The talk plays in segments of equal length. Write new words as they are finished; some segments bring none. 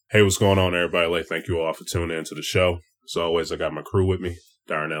Hey, what's going on, everybody? Thank you all for tuning in to the show. As always, I got my crew with me,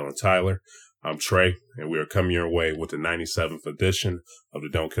 Darnell and Tyler. I'm Trey, and we are coming your way with the 97th edition of the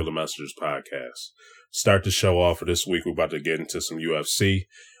Don't Kill the Messengers podcast. Start the show off for this week. We're about to get into some UFC.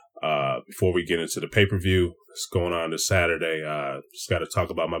 Before we get into the pay-per-view, it's going on this Saturday. Just got to talk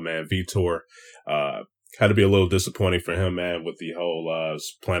about my man Vitor. Had to be a little disappointing for him, man, with the whole,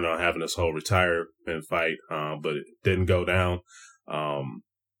 was planning on having this whole retirement fight, but it didn't go down.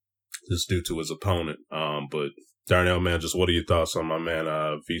 Just due to his opponent. But Darnell, man, just what are your thoughts on my man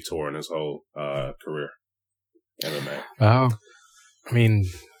Vitor and his whole career? MMA.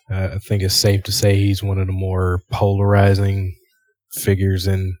 I think it's safe to say he's one of the more polarizing figures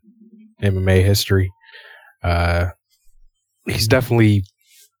in MMA history. He's definitely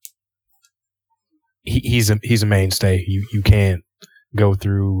he's a mainstay. You can't go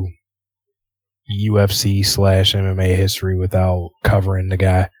through UFC / MMA history without covering the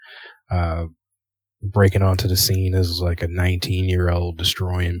guy. Breaking onto the scene as like a 19-year-old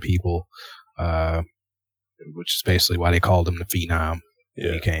destroying people, which is basically why they called him the Phenom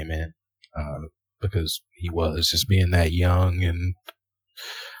when he came in, because he was just being that young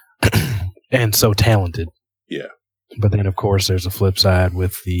and so talented. Yeah. But then, of course, there's a flip side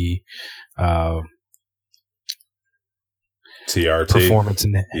with the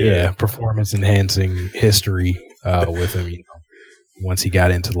TRT. Performance enhancing history with him. Once he got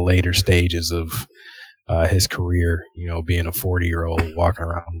into the later stages of his career, being a 40-year-old walking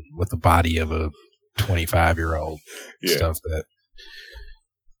around with the body of a 25-year-old, stuff that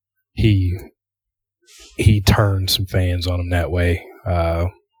he turned some fans on him that way,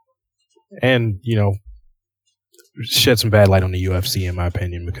 and shed some bad light on the UFC in my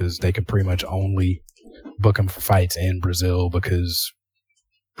opinion, because they could pretty much only book him for fights in Brazil, because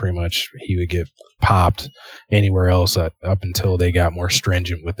pretty much he would get popped anywhere else up until they got more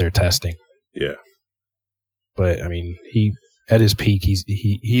stringent with their testing. Yeah. But he at his peak,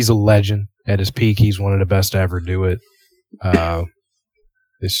 he's a legend. At his peak, he's one of the best to ever do it.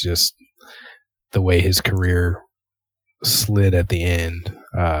 It's just the way his career slid at the end.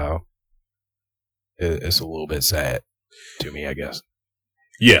 It's a little bit sad to me, I guess.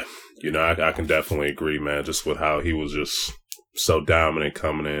 Yeah. I can definitely agree, man, just with how he was just so dominant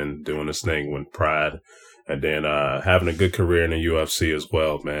coming in, doing this thing with pride, and then having a good career in the UFC as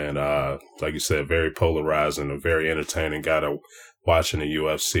well, man. Like you said, very polarizing, a very entertaining guy to watch in the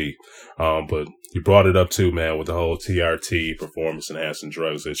UFC. But you brought it up too, man, with the whole TRT, performance enhancing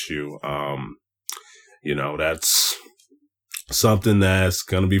drugs issue. That's something that's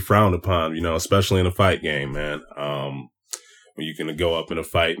going to be frowned upon, especially in a fight game, man. When you're going to go up in a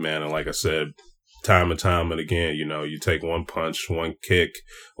fight, man, and like I said, time and time and again, you take one punch, one kick,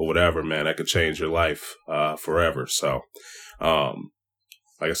 or whatever, man, that could change your life forever. So,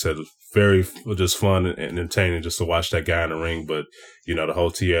 like I said, very just fun and entertaining just to watch that guy in the ring. But, the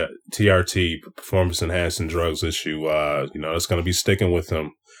whole TRT, performance enhancing drugs issue, it's going to be sticking with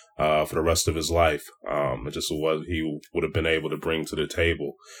him for the rest of his life. It just what he would have been able to bring to the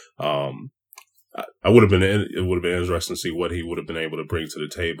table. It would have been interesting to see what he would have been able to bring to the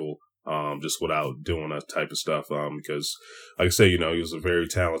table. Just without doing that type of stuff, because, like I say, he was a very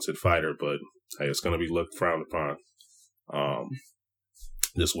talented fighter, but hey, it's going to be looked frowned upon,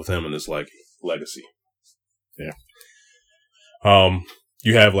 just with him and his legacy. Yeah.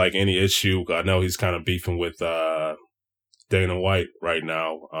 You have any issue? I know he's kind of beefing with Dana White right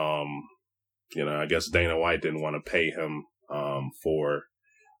now. I guess Dana White didn't want to pay him for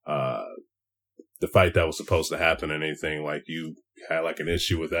the fight that was supposed to happen, and anything. You had an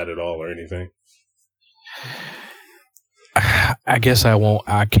issue with that at all or anything? I guess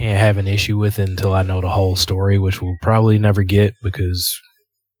I can't have an issue with it until I know the whole story, which we'll probably never get, because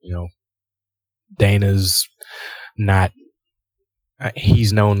Dana's not,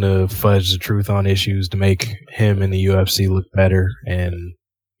 he's known to fudge the truth on issues to make him and the UFC look better, and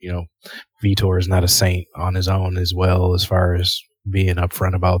Vitor is not a saint on his own as well, as far as being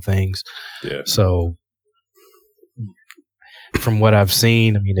upfront about things. Yeah. So from what I've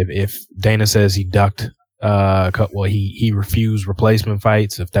seen, if Dana says he ducked, he refused replacement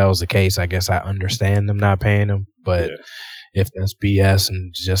fights. If that was the case, I guess I understand them not paying him. But if that's BS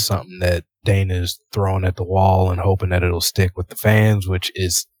and just something that Dana is throwing at the wall and hoping that it'll stick with the fans, which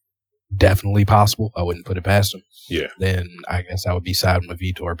is definitely possible, I wouldn't put it past him. Yeah. Then I guess I would be siding with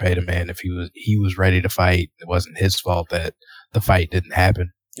Vitor, paid a man. If he was ready to fight, it wasn't his fault that the fight didn't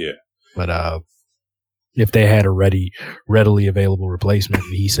happen. Yeah. But if they had a readily available replacement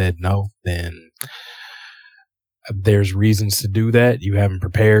and he said no, then there's reasons to do that. You haven't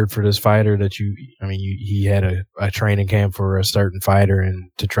prepared for this fighter he had a training camp for a certain fighter,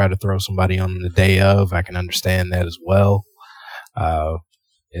 and to try to throw somebody on the day of, I can understand that as well.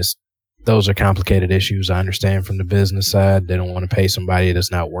 Those are complicated issues. I understand from the business side. They don't want to pay somebody that's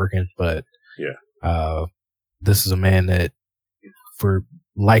not working, but this is a man that, for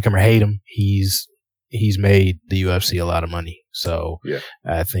like him or hate him, he's made the UFC a lot of money. So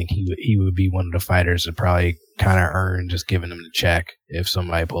I think he would be one of the fighters that probably kind of earned just giving him the check if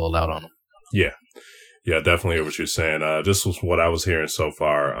somebody pulled out on him. Yeah. Yeah, definitely hear what you're saying. This was what I was hearing so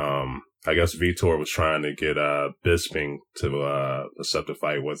far. I guess Vitor was trying to get Bisping to accept a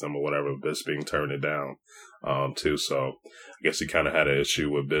fight with him or whatever. Bisping turned it down too. So I guess he kind of had an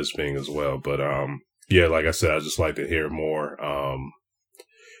issue with Bisping as well. But like I said, I just like to hear more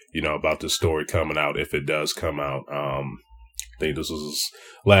about the story coming out, if it does come out. I think this was his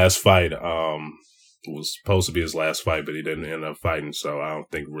last fight. It was supposed to be his last fight, but he didn't end up fighting. So I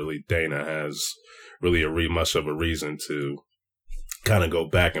don't think really Dana has really much of a reason to kind of go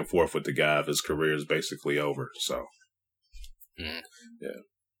back and forth with the guy if his career is basically over. So,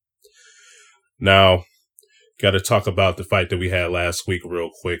 Now, got to talk about the fight that we had last week real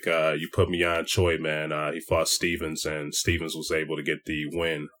quick. You put Mian Choi, man. He fought Stevens, and Stevens was able to get the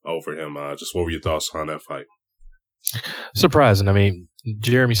win over him. Just what were your thoughts on that fight? Surprising. I mean,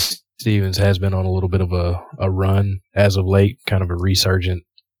 Jeremy Stevens has been on a little bit of a run as of late, kind of a resurgence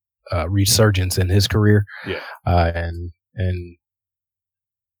in his career.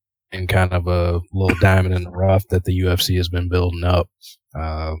 And kind of a little diamond in the rough that the UFC has been building up.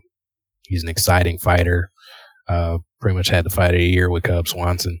 He's an exciting fighter. Pretty much had the fight of the year with Cub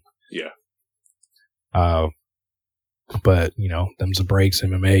Swanson. But them's the breaks.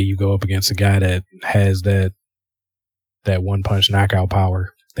 MMA, you go up against a guy that has that one punch knockout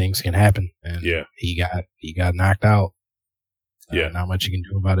power. Things can happen, and he got knocked out. Not much you can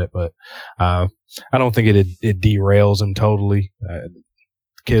do about it, but I don't think it derails him totally.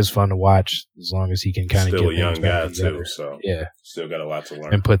 Kid's fun to watch as long as he can kind of get still a young guy together. Too, so still got a lot to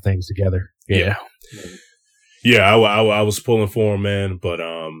learn and put things together. I was pulling for him, man, but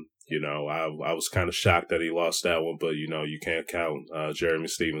I was kind of shocked that he lost that one, but you can't count Jeremy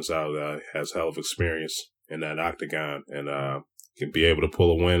Stevens out. Has hell of experience in that octagon, and can be able to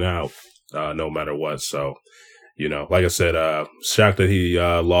pull a win out no matter what. So like I said, shocked that he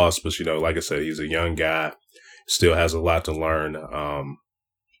lost, but like I said, he's a young guy, still has a lot to learn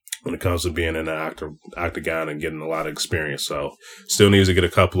when it comes to being in the octagon and getting a lot of experience. So still needs to get a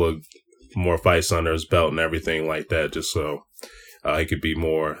couple of more fights under his belt and everything like that, just so he could be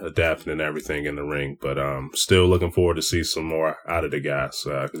more adapted and everything in the ring. But still looking forward to see some more out of the guys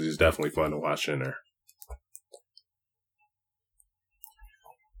because he's definitely fun to watch in there.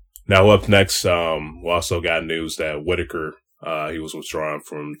 Now up next, we also got news that Whitaker, he was withdrawn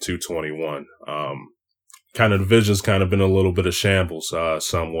from 221. Kind of division's kind of been a little bit of shambles,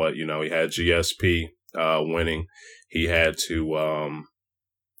 somewhat. He had GSP winning. He had to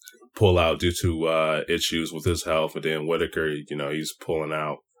pull out due to issues with his health, and then Whitaker, he's pulling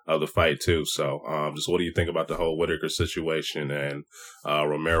out of the fight too. So, just what do you think about the whole Whitaker situation and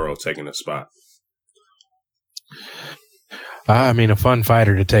Romero taking a spot? I mean, a fun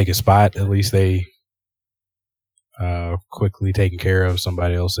fighter to take a spot. At least they quickly taking care of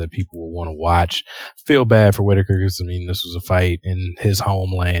somebody else that people will want to watch. Feel bad for Whitaker because, this was a fight in his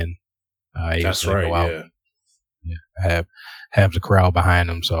homeland. That's right, have the crowd behind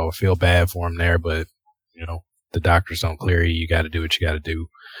him, so I feel bad for him there, but, the doctors don't clear you. You got to do what you got to do.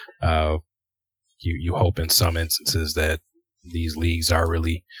 You hope in some instances that these leagues are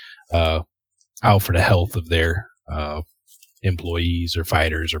really out for the health of their employees or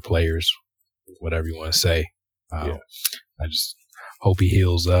fighters or players, whatever you want to say. I just hope he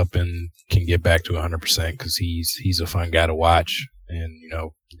heals up and can get back to 100% because he's a fun guy to watch,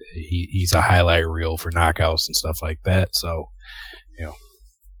 and he's a highlight reel for knockouts and stuff like that. So,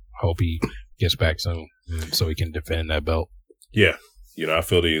 hope he gets back soon so he can defend that belt. Yeah, I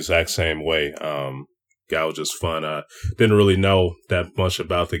feel the exact same way. Guy was just fun. Didn't really know that much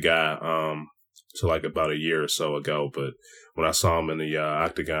about the guy till like about a year or so ago, but when I saw him in the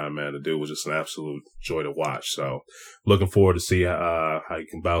octagon, man, the dude was just an absolute joy to watch. So looking forward to see how he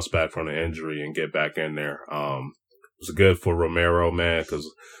can bounce back from the injury and get back in there. It was good for Romero, man, because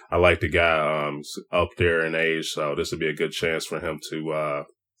I like the guy. He's up there in age, so this would be a good chance for him to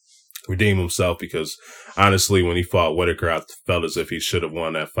redeem himself, because honestly, when he fought Whitaker, I felt as if he should have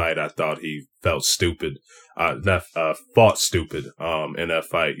won that fight. I thought he felt stupid, fought stupid in that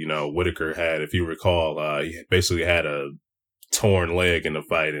fight. Whitaker had, if you recall, he basically had a torn leg in the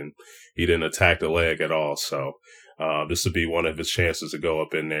fight, and he didn't attack the leg at all. So this would be one of his chances to go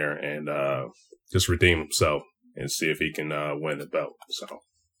up in there and just redeem himself and see if he can win the belt. So.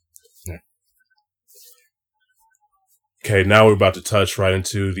 Yeah. Okay, now we're about to touch right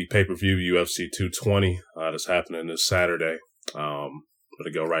into the pay-per-view UFC 220 that's happening this Saturday. We're going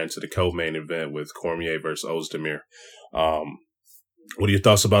to go right into the co-main event with Cormier versus Ozdemir. What are your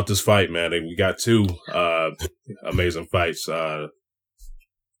thoughts about this fight, man? We got two amazing fights for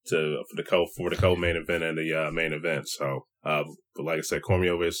the co-main event and the main event. So, but like I said,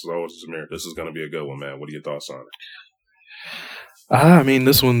 Cormier versus Ozdemir, this is going to be a good one, man. What are your thoughts on it? I mean,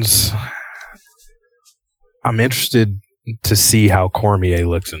 this one's. I'm interested to see how Cormier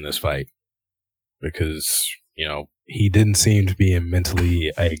looks in this fight because, you know, he didn't seem to be in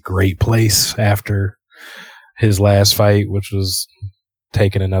mentally a great place after his last fight, which was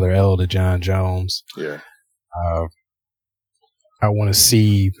taking another L to John Jones. Yeah. I want to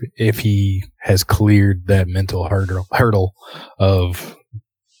see if he has cleared that mental hurdle of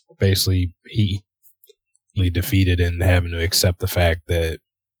basically he defeated and having to accept the fact that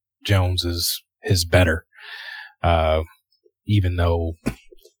Jones is better. Even though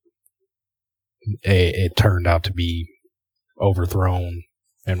it turned out to be overthrown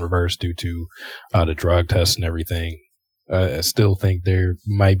and reversed due to the drug test and everything, I still think there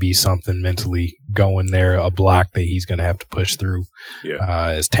might be something mentally going there, a block that he's going to have to push through. Yeah.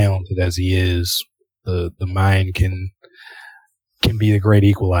 As talented as he is, the mind can be the great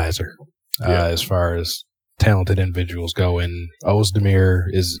equalizer as far as talented individuals go. And Ozdemir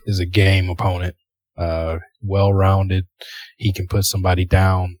is a game opponent. Well-rounded. He can put somebody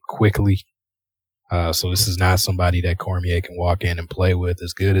down quickly. So this is not somebody that Cormier can walk in and play with.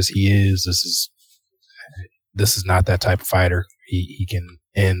 As good as he is, this is not that type of fighter. He can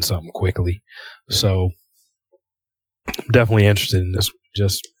end something quickly. So I'm definitely interested in this,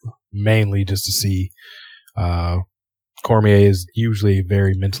 just mainly just to see. Cormier is usually a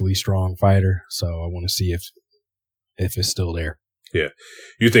very mentally strong fighter, so I want to see if it's still there. Yeah.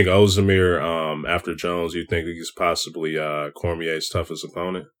 You think Ozdemir, after Jones, you think he's possibly Cormier's toughest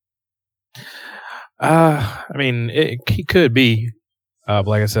opponent? I mean, he could be. But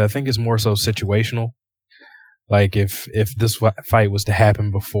like I said, I think it's more so situational. Like, if this fight was to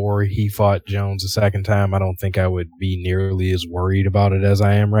happen before he fought Jones a second time, I don't think I would be nearly as worried about it as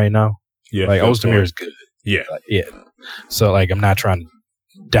I am right now. Yeah. Like, Ozdemir is good. Yeah. Yeah. So, like, I'm not trying to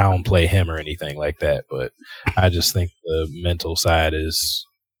downplay him or anything like that, but I just think the mental side is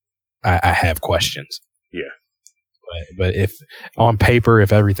I have questions. Yeah. But if on paper,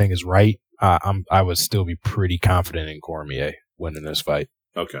 if everything is right, I would still be pretty confident in Cormier winning this fight.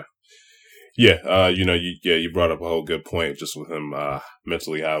 Okay. Yeah. You brought up a whole good point just with him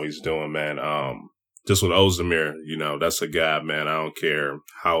mentally how he's doing, man. Just with Ozdemir, that's a guy, man. I don't care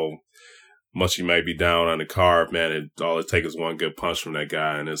how much he might be down on the card, man. All it takes is one good punch from that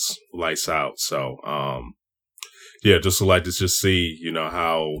guy and it's lights out. So, just to like to just see,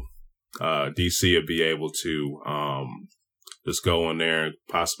 how DC would be able to just go in there and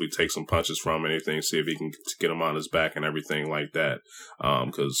possibly take some punches from anything, see if he can get him on his back and everything like that.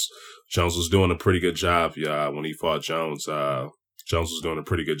 Because Jones was doing a pretty good job when he fought Jones. Jones was doing a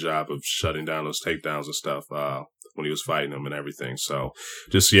pretty good job of shutting down those takedowns and stuff when he was fighting him and everything. So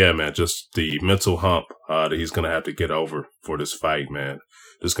just the mental hump that he's going to have to get over for this fight, man.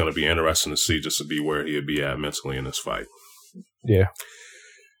 It's going to be interesting to see just to be where he'll be at mentally in this fight. Yeah.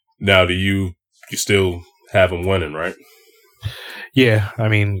 Now, do you still have him winning, right? Yeah. I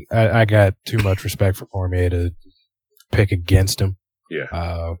mean, I got too much respect for Cormier to pick against him.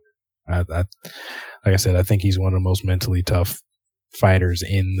 Yeah. Like I said, I think he's one of the most mentally tough fighters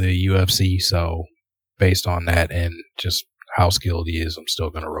in the UFC. So based on that and just how skilled he is, I'm still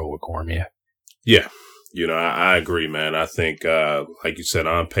going to roll with Cormier. Yeah. I agree, man. I think, like you said,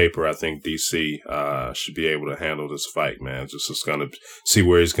 on paper, I think DC should be able to handle this fight, man. Just going to see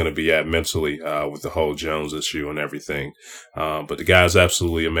where he's going to be at mentally with the whole Jones issue and everything. But the guy's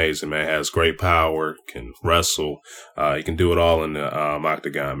absolutely amazing, man. Has great power, can wrestle. He can do it all in the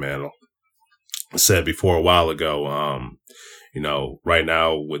octagon, man. I said before a while ago, right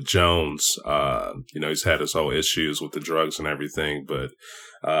now with Jones, he's had his whole issues with the drugs and everything, but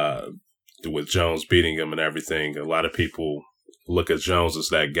with Jones beating him and everything, a lot of people look at Jones as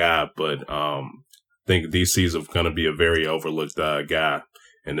that guy, but I think DC's going to be a very overlooked guy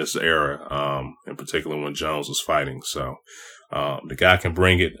in this era, in particular when Jones was fighting. So the guy can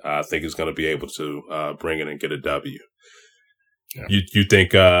bring it. I think he's going to be able to bring it and get a W. Yeah. You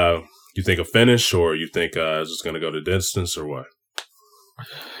think a finish, or you think it's just going to go to distance, or what?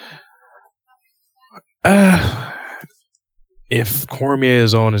 if Cormier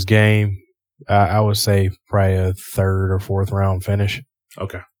is on his game, I would say probably a 3rd or 4th round finish.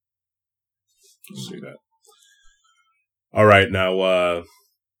 Okay. Let's see that. All right. Now,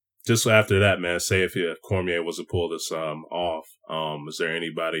 just after that, man, say if Cormier was to pull this off, is there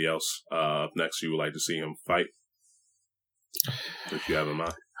anybody else up next you would like to see him fight? If you have in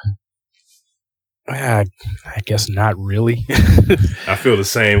mind. I guess not really. I feel the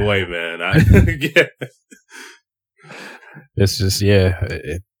same way, man. Yeah. It's just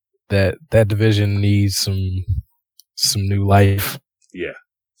that division needs some new life. Yeah,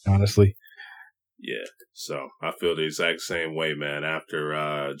 honestly. Yeah, so I feel the exact same way, man.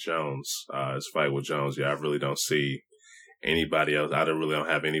 After Jones, his fight with Jones, I really don't see anybody else. I don't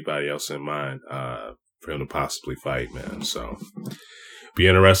have anybody else in mind for him to possibly fight, man. So be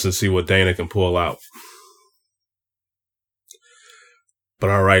interesting to see what Dana can pull out. But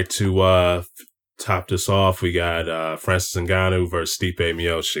all right, to top this off, we got Francis Ngannou versus Stipe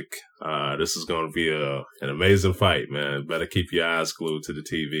Miocic. This is going to be an amazing fight, man. Better keep your eyes glued to the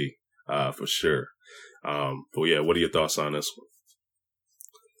TV for sure. But yeah, what are your thoughts on this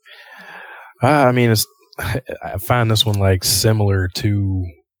one? I mean, I find this one like similar to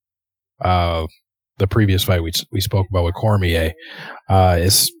the previous fight we spoke about with Cormier.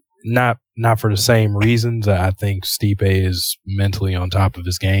 It's not for the same reasons. I think Stipe is mentally on top of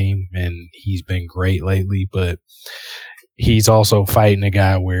his game, and he's been great lately. But he's also fighting a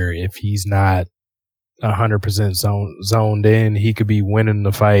guy where if he's not 100% zoned in, he could be winning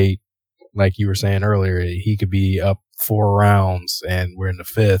the fight. Like you were saying earlier, he could be up 4 rounds, and we're in the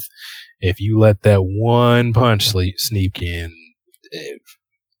 5th. If you let that one punch sneak in, the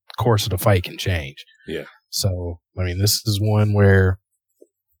course of the fight can change. Yeah. So, I mean, this is one where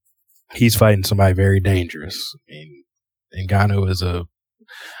he's fighting somebody very dangerous. I mean, Ngannou is a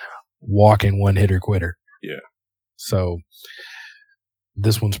walking one-hitter quitter. Yeah. So,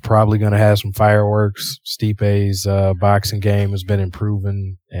 this one's probably going to have some fireworks. Stipe's boxing game has been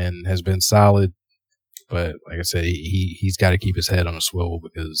improving and has been solid. But, like I said, he's got to keep his head on a swivel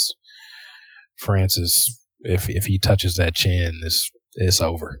because Francis, if he touches that chin, it's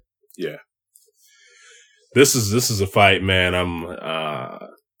over. Yeah. This is a fight, man. I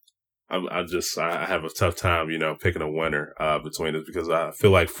have a tough time, picking a winner between this because I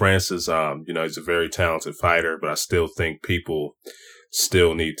feel like Francis, he's a very talented fighter, but I still think people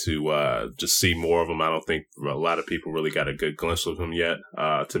still need to just see more of him. I don't think a lot of people really got a good glimpse of him yet.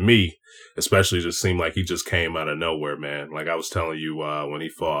 To me, especially, it just seemed like he just came out of nowhere, man. Like I was telling you when he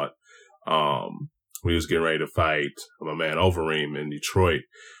fought, when he was getting ready to fight my man Overeem in Detroit.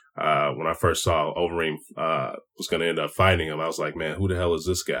 When I first saw Overeem was going to end up fighting him, I was like, man, who the hell is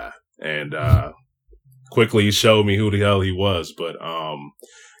this guy? And quickly he showed me who the hell he was. But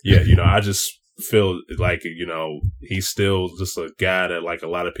I just feel like, he's still just a guy that like a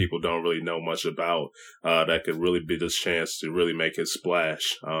lot of people don't really know much about that could really be this chance to really make his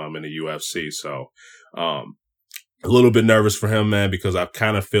splash in the UFC. So a little bit nervous for him, man, because I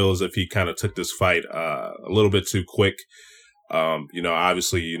kind of feel as if he kind of took this fight a little bit too quick.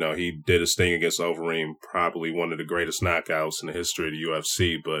 Obviously, he did his thing against Overeem, probably one of the greatest knockouts in the history of the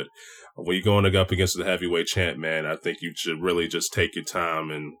UFC. But when you're going up against the heavyweight champ, man, I think you should really just take your time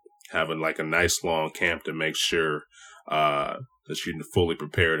and having like a nice long camp to make sure that you're fully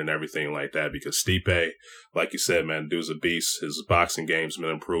prepared and everything like that. Because Stipe, like you said, man, dude's a beast. His boxing game's been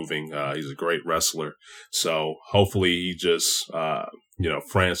improving. He's a great wrestler. So hopefully he just,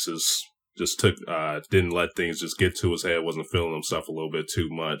 Francis just didn't let things just get to his head, wasn't feeling himself a little bit too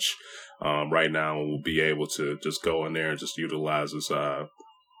much right now, and will be able to just go in there and just utilize his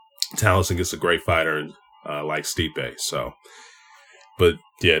talents and gets a great fighter like Stipe. So, but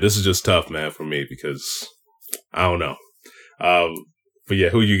yeah, this is just tough, man, for me because I don't know. But yeah,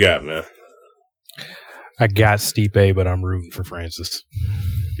 who you got, man? I got Stipe, but I'm rooting for Francis.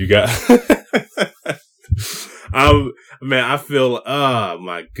 You got? I feel, oh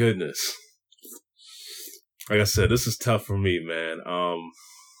my goodness. Like I said, this is tough for me, man.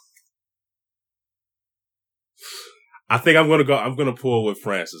 I think I'm going to pull with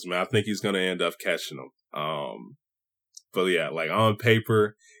Francis, man. I think he's going to end up catching him. But yeah, like on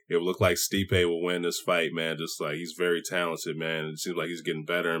paper, it would look like Stipe will win this fight, man. Just like he's very talented, man. It seems like he's getting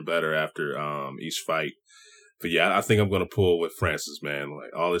better and better after each fight. But yeah, I think I'm going to pull with Francis, man. Like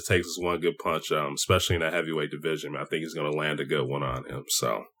all it takes is one good punch, especially in that heavyweight division. Man. I think he's going to land a good one on him.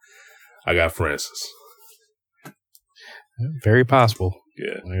 So I got Francis. Very possible.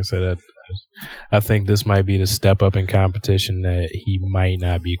 Yeah. Like I said, I think this might be the step up in competition that he might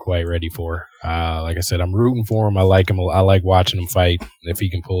not be quite ready for. Like I said, I'm rooting for him. I like him. I like watching him fight. If he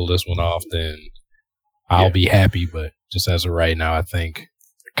can pull this one off, then I'll be happy. But just as of right now, I think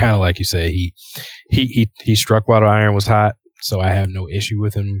kind of like you say, he struck while the iron was hot, so I have no issue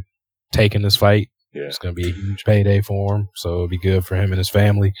with him taking this fight. Yeah. It's going to be a huge payday for him, so it'll be good for him and his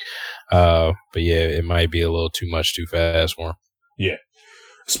family. But yeah, it might be a little too much too fast for him. Yeah.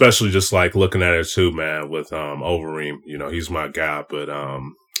 Especially just like looking at it too, man, with Overeem. You know, he's my guy, but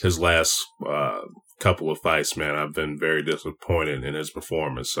his last couple of fights, man, I've been very disappointed in his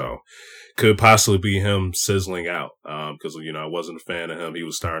performance. So could possibly be him sizzling out because, you know, I wasn't a fan of him. He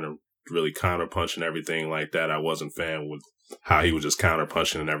was starting to really counterpunch and everything like that. I wasn't a fan with how he was just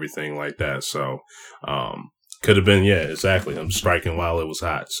counterpunching and everything like that. So could have been, yeah, exactly, him striking while it was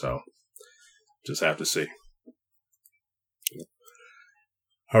hot. So just have to see.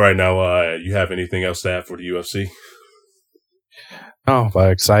 All right, now, you have anything else to add for the UFC? Oh,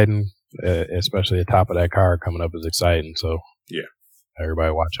 but exciting, especially the top of that card coming up is exciting. So, yeah,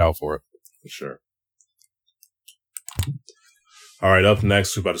 everybody watch out for it. For sure. All right, up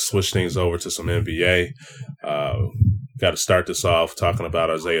next, we're about to switch things over to some NBA. Got to start this off talking about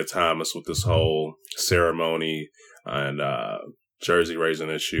Isaiah Thomas with this whole ceremony and jersey raising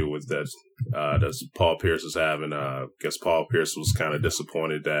issue with that Paul Pierce is having. I guess Paul Pierce was kind of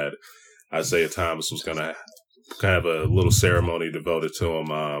disappointed that Isaiah Thomas was going to kind of a little ceremony devoted to him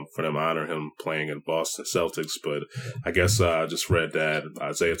for them honoring him playing in Boston Celtics. But I guess I just read that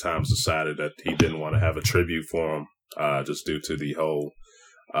Isaiah Thomas decided that he didn't want to have a tribute for him just due to the whole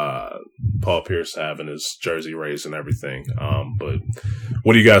Paul Pierce having his jersey raised and everything. But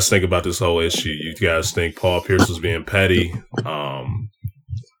what do you guys think about this whole issue? You guys think Paul Pierce was being petty,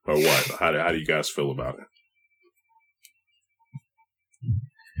 or what? How do you guys feel about it?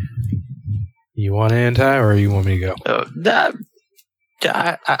 You want to end, Ty, or you want me to go?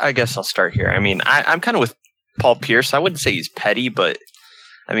 I guess I'll start here. I mean, I'm kind of with Paul Pierce. I wouldn't say he's petty, but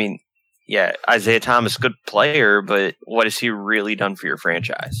I mean, yeah, Isaiah Thomas, good player, but what has he really done for your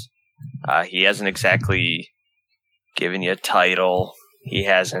franchise? He hasn't exactly given you a title. He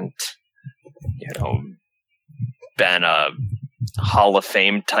hasn't, been a Hall of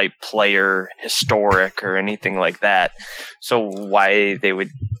Fame type player, historic or anything like that. So why they would,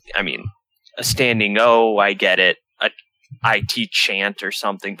 I mean, a standing O, I get it, a IT chant or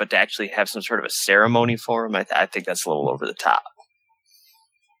something, but to actually have some sort of a ceremony for him, I think that's a little over the top.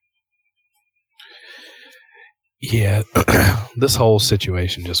 Yeah, this whole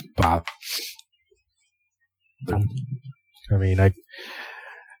situation just bothered. I mean,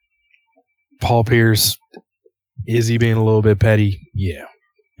 Paul Pierce, is he being a little bit petty? Yeah.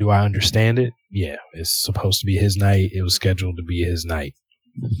 Do I understand it? Yeah. It's supposed to be his night. It was scheduled to be his night.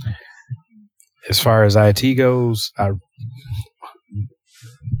 As far as IT goes,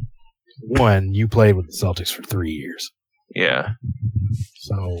 you played with the Celtics for 3 years. Yeah.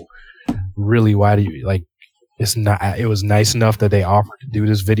 So, really, why do you, like, it was nice enough that they offered to do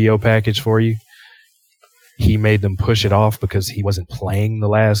this video package for you. He made them push it off because he wasn't playing the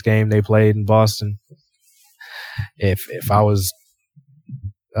last game they played in Boston. If I was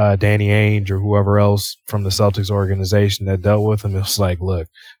Danny Ainge or whoever else from the Celtics organization that dealt with him, it was like, look,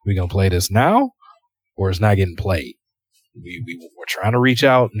 we're going to play this now or it's not getting played. We're trying to reach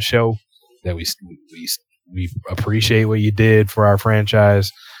out and show that we appreciate what you did for our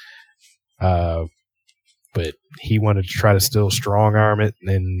franchise. But he wanted to try to still strong arm it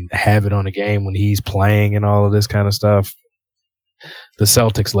and have it on a game when he's playing and all of this kind of stuff. The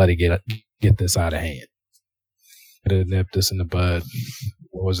Celtics let it get this out of hand. It had nipped this in the bud.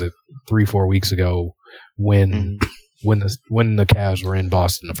 What was it? 3-4 weeks ago when the Cavs were in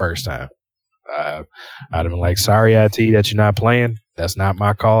Boston the first time. I'd have been like, sorry, IT, that you're not playing. That's not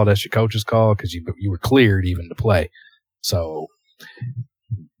my call. That's your coach's call because you were cleared even to play. So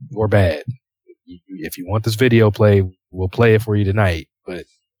we're bad. If you want this video play, we'll play it for you tonight. But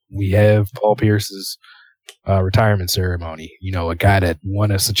we have Paul Pierce's retirement ceremony. A guy that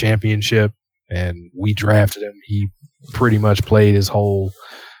won us a championship, and we drafted him. He pretty much played his whole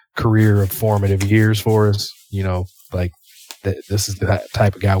career of formative years for us. This is the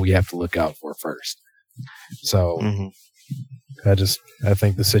type of guy we have to look out for first. So I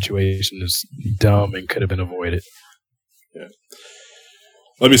think the situation is dumb and could have been avoided. Yeah.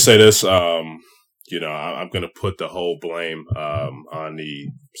 Let me say this. I'm going to put the whole blame on the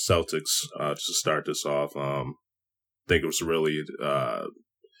Celtics to start this off. I think it was really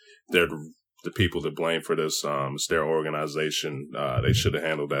they're the people to blame for this. It's their organization. They should have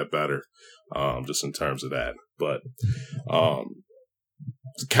handled that better, just in terms of that. But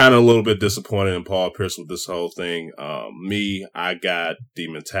kind of a little bit disappointed in Paul Pierce with this whole thing. I got the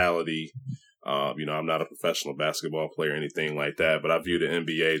mentality. I'm not a professional basketball player or anything like that, but I view the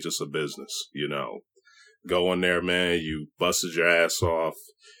NBA just a business. go in there, man. You busted your ass off,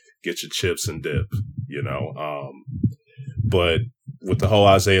 get your chips and dip, you know. But with the whole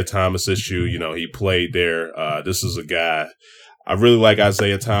Isaiah Thomas issue, you know, he played there. This is a guy, I really like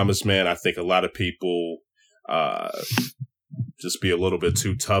Isaiah Thomas, man. I think a lot of people just be a little bit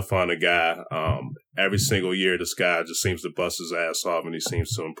too tough on the guy. Every single year, this guy just seems to bust his ass off, and he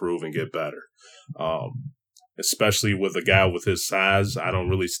seems to improve and get better. Especially with a guy with his size, I don't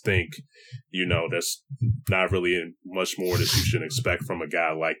really think, you know, that's not really much more that you should expect from a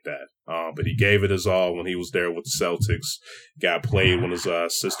guy like that. But he gave it his all when he was there with the Celtics. Guy played when his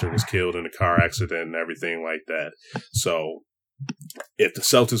sister was killed in a car accident and everything like that. So if the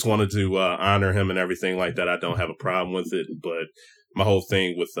Celtics wanted to honor him and everything like that, I don't have a problem with it. But my whole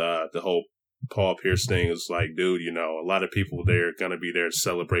thing with the whole Paul Pierce thing is like, dude, you know, a lot of people there are going to be there to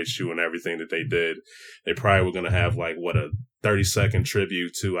celebrate you and everything that they did. They probably were going to have like, a 30-second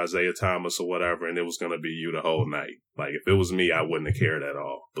tribute to Isaiah Thomas or whatever, and it was going to be you the whole night. Like, if it was me, I wouldn't have cared at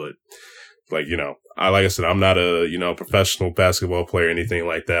all. But, like, you know, like I said, I'm not a, you know, professional basketball player or anything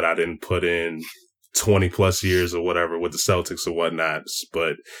like that. I didn't put in 20 plus years or whatever with the Celtics or whatnot.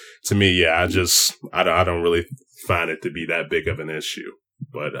 But to me, yeah, I don't really find it to be that big of an issue.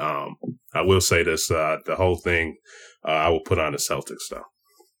 But I will say this, the whole thing, I will put on the Celtics, though.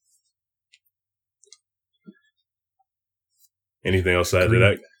 Anything else to add to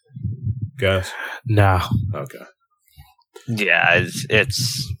that, guys? No. Okay. Yeah,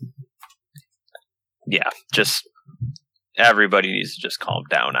 it's just everybody needs to just calm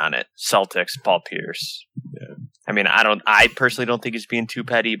down on it. Celtics, Paul Pierce. Yeah. I mean, I personally don't think he's being too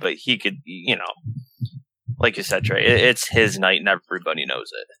petty, but he could, you know, like you said, Trey, it's his night and everybody knows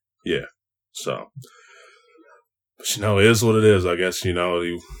it. Yeah. So, but, you know, it is what it is. I guess, you know,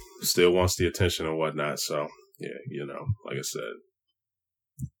 he still wants the attention and whatnot. So, yeah, you know, like I said.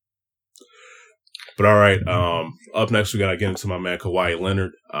 But all right, up next we gotta get into my man Kawhi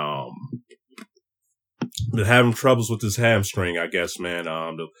Leonard. Been having troubles with his hamstring, I guess, man.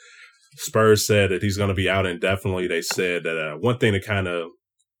 The Spurs said that he's gonna be out indefinitely. They said that one thing that kind of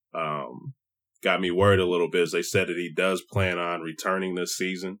got me worried a little bit is they said that he does plan on returning this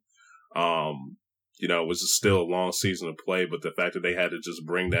season. You know, it was still a long season to play, but the fact that they had to just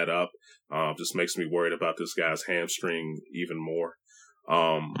bring that up just makes me worried about this guy's hamstring even more.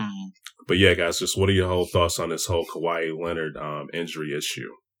 But yeah, guys, just what are your whole thoughts on this whole Kawhi Leonard injury issue?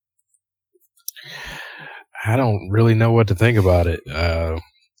 I don't really know what to think about it,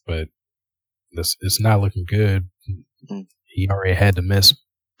 but it's not looking good. He already had to miss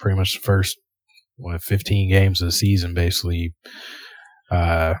pretty much the first 15 games of the season, basically,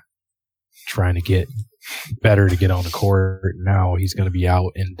 trying to get better to get on the court. Now he's going to be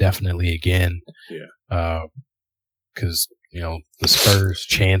out indefinitely again. Yeah. Because, you know, the Spurs'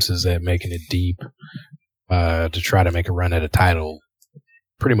 chances at making it deep to try to make a run at a title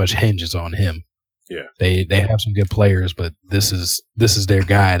pretty much hinges on him. Yeah. They have some good players, but this is their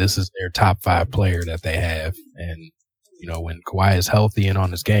guy. This is their top 5 player that they have. And, you know, when Kawhi is healthy and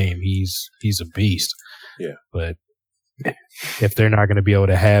on his game, he's a beast. Yeah. But if they're not going to be able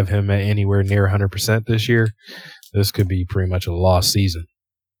to have him at anywhere near 100% this year, this could be pretty much a lost season.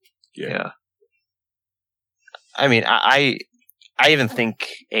 Yeah. I mean, I even think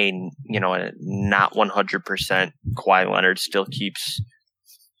a not 100% Kawhi Leonard still keeps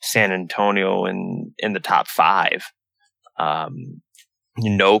San Antonio in the top 5.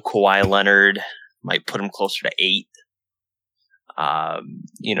 Kawhi Leonard might put him closer to 8.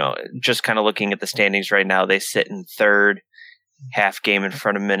 Just kind of looking at the standings right now, they sit in 3rd, half game in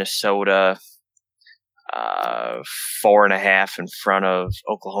front of Minnesota, 4.5 in front of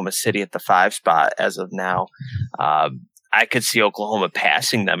Oklahoma City at the 5 spot as of now. I could see Oklahoma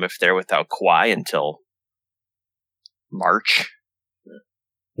passing them if they're without Kawhi until March.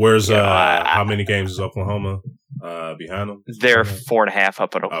 Where's how many games is Oklahoma behind them? They're 4.5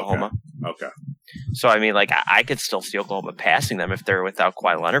 up at Oklahoma. Okay. So I mean, like I could still see Oklahoma passing them if they're without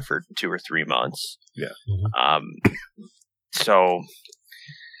Kawhi Leonard for 2 or 3 months. Yeah. So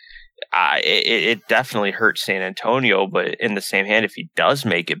it definitely hurts San Antonio, but in the same hand, if he does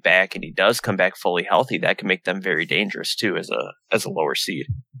make it back and he does come back fully healthy, that can make them very dangerous too as a lower seed.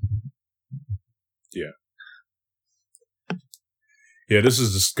 Yeah. Yeah, this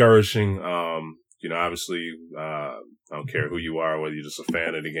is discouraging. Obviously, I don't care who you are, whether you're just a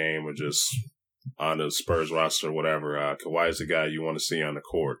fan of the game or just on the Spurs roster or whatever. Kawhi is the guy you want to see on the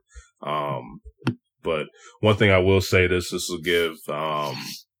court. But one thing I will say, this will give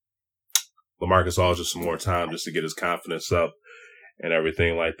LaMarcus Aldridge some more time just to get his confidence up and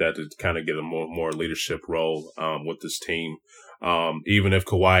everything like that, to kind of get a more leadership role with this team. even if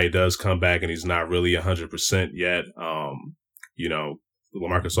Kawhi does come back and he's not really 100% yet,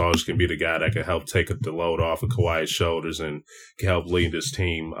 LaMarcus Aldridge can be the guy that can help take the load off of Kawhi's shoulders and can help lead this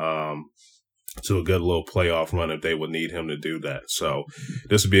team to a good little playoff run if they would need him to do that. So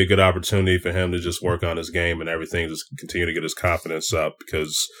this would be a good opportunity for him to just work on his game and everything, just continue to get his confidence up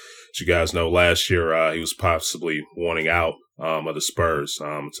because, as you guys know, last year he was possibly wanting out of the Spurs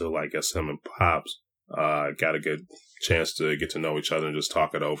until I guess him and Pops got a good chance to get to know each other and just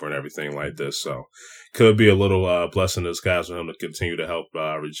talk it over and everything like this. So could be a little blessing in disguise for him to continue to help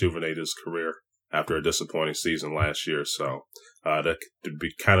rejuvenate his career after a disappointing season last year. So that could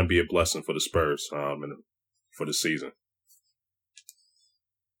be a blessing for the Spurs and for the season.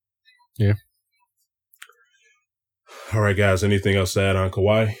 Yeah. All right, guys. Anything else to add on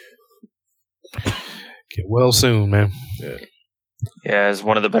Kawhi? Get well soon, man. Yeah. Yeah, as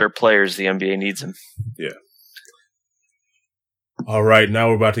one of the better players, the NBA needs him. Yeah. All right, now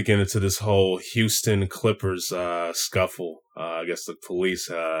we're about to get into this whole Houston Clippers scuffle. I guess the police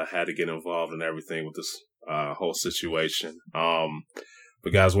had to get involved in everything with this whole situation.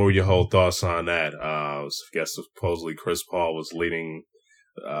 But guys, what were your whole thoughts on that? I guess supposedly Chris Paul was leading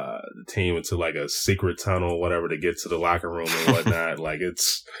the team into like a secret tunnel, whatever, to get to the locker room and whatnot. Like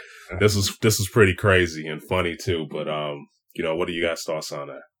this is pretty crazy and funny too. But what are you guys' thoughts on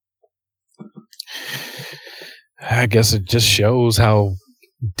that? I guess it just shows how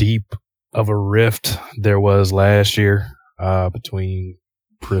deep of a rift there was last year between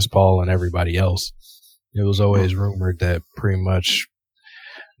Chris Paul and everybody else. It was always rumored that pretty much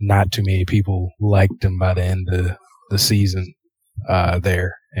not too many people liked him by the end of the season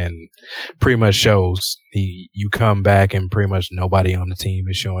there, and pretty much shows you come back and pretty much nobody on the team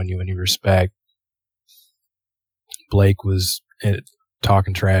is showing you any respect. Blake was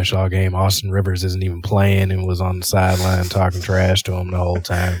talking trash all game. Austin Rivers isn't even playing and was on the sideline talking trash to him the whole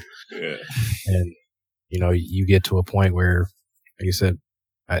time. Yeah. And, you get to a point where, like you said,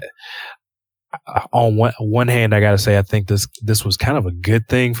 on one hand, I got to say, I think this was kind of a good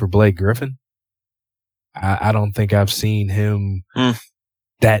thing for Blake Griffin. I don't think I've seen him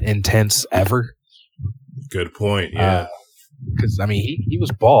that intense ever. Good point. Yeah. Because he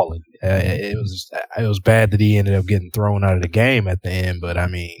was balling. It was bad that he ended up getting thrown out of the game at the end, but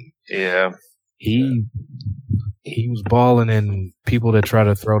yeah, he was balling, and people that try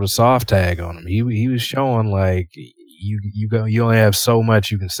to throw the soft tag on him, he was showing like you only have so much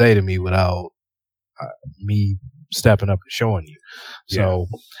you can say to me without me stepping up and showing you. So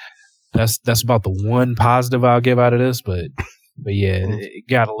that's about the one positive I'll give out of this, but yeah, it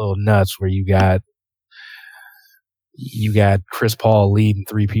got a little nuts where you got Chris Paul leading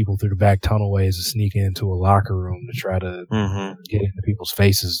three people through the back tunnelways to sneak into a locker room to try to get into people's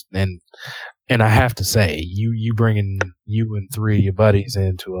faces. And I have to say, you bringing you and three of your buddies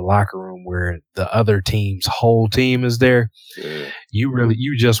into a locker room where the other team's whole team is there,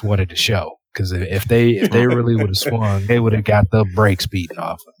 you just wanted to show. Because if they really would have swung, they would have got the brakes beaten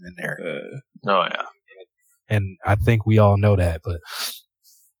off them in there. Oh yeah, and I think we all know that,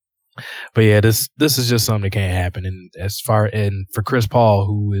 But yeah, this is just something that can't happen. And for Chris Paul,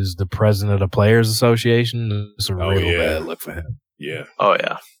 who is the president of the Players Association, it's a real bad look for him. Yeah. Oh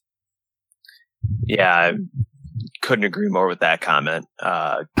yeah. Yeah, I couldn't agree more with that comment.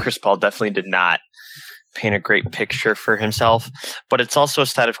 Chris Paul definitely did not paint a great picture for himself, but it's also a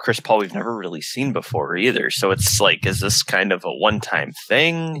side of Chris Paul we've never really seen before either. So it's like, is this kind of a one-time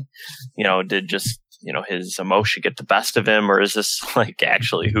thing? Did just his emotion get the best of him, or is this like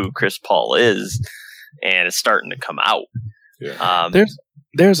actually who Chris Paul is, and it's starting to come out? Yeah.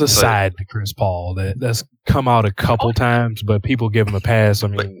 There's a side to Chris Paul that's come out a couple times, but people give him a pass.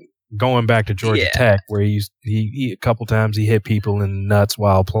 Going back to Georgia Tech, where he a couple times he hit people in the nuts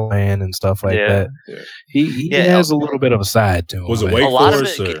while playing and stuff like that. Yeah. He has a little bit of a side to him. Was it Wake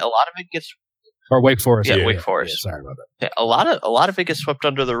Forest? A lot of it gets Wake Forest. Yeah, Wake Forest. Yeah, sorry about that. Yeah, a lot of it gets swept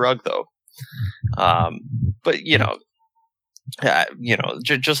under the rug though. But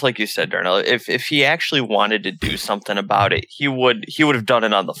just like you said, Darnell, if he actually wanted to do something about it, he would have done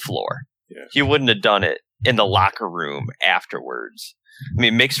it on the floor. Yeah. He wouldn't have done it in the locker room afterwards.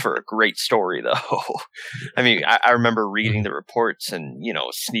 It makes for a great story, though. I remember reading the reports and,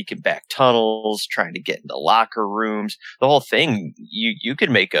 sneaking back tunnels, trying to get into locker rooms. The whole thing, you could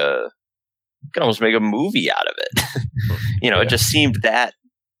almost make a movie out of it. It just seemed that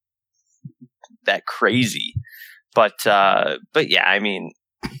crazy. But yeah,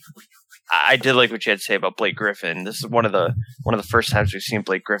 I did like what you had to say about Blake Griffin. This is one of the first times we've seen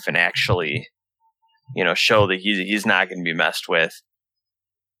Blake Griffin actually, show that he's not going to be messed with.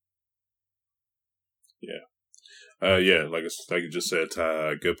 Yeah. Yeah, like you just said,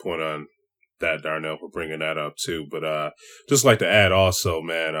 Ty, good point on that, Darnell, for bringing that up too. But just like to add also,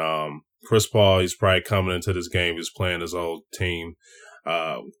 man, Chris Paul, he's probably coming into this game, he's playing his old team.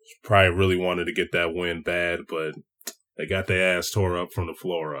 Probably really wanted to get that win bad, but they got their ass tore up from the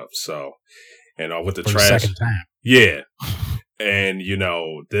floor up. So, and with the trash, second time. yeah, and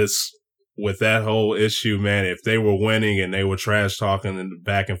this. With that whole issue, man, if they were winning and they were trash talking and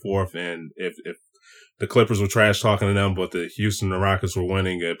back and forth, and if the Clippers were trash talking to them, but the Houston Rockets were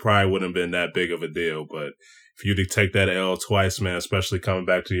winning, it probably wouldn't have been that big of a deal. But if you did take that L twice, man, especially coming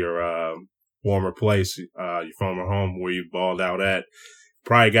back to your former place, your former home where you balled out at,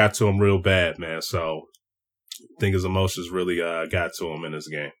 probably got to him real bad, man. So I think his emotions really got to him in this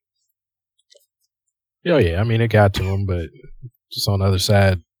game. Oh, yeah. I mean, it got to him, but just on the other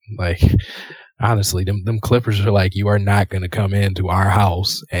side, like, honestly, them Clippers are like, you are not going to come into our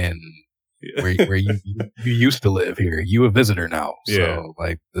house and where you used to live here. You a visitor now. Yeah. So,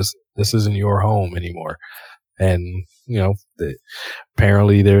 like, this isn't your home anymore. And,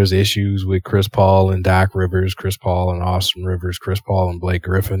 apparently there's issues with Chris Paul and Doc Rivers, Chris Paul and Austin Rivers, Chris Paul and Blake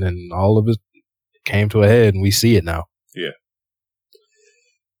Griffin, and all of it came to a head, and we see it now. Yeah.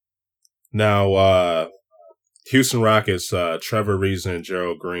 Now, Houston Rockets, Trevor Ariza and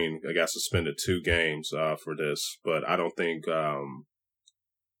Gerald Green got suspended 2 games for this, but I don't think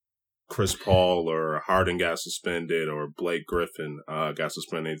Chris Paul or Harden got suspended or Blake Griffin got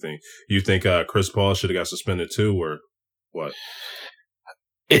suspended anything. You think Chris Paul should have got suspended too, or what?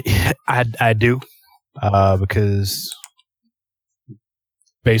 I do, because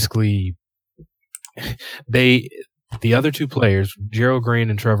basically the other 2 players, Gerald Green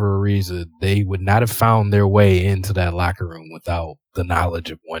and Trevor Ariza, they would not have found their way into that locker room without the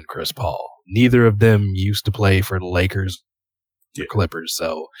knowledge of one Chris Paul. Neither of them used to play for the Lakers or Clippers,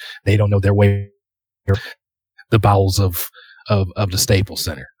 so they don't know their way the bowels of the Staples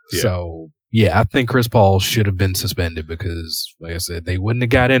Center. Yeah. So, yeah, I think Chris Paul should have been suspended because, like I said, they wouldn't have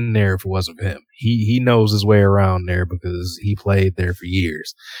got in there if it wasn't for him. He knows his way around there because he played there for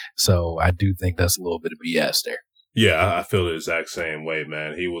years. So I do think that's a little bit of BS there. Yeah, I feel the exact same way,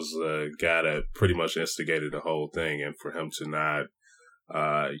 man. He was the guy that pretty much instigated the whole thing, and for him to not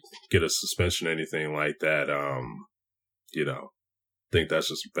get a suspension or anything like that, I think that's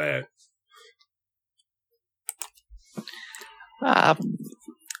just bad. I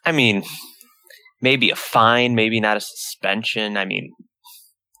mean, maybe a fine, maybe not a suspension. I mean,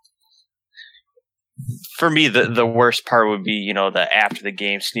 for me, the worst part would be, the after the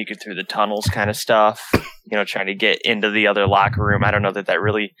game sneaking through the tunnels kind of stuff, trying to get into the other locker room. I don't know that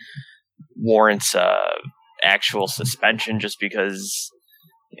really warrants actual suspension just because,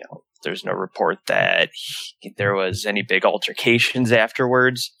 there's no report that there was any big altercations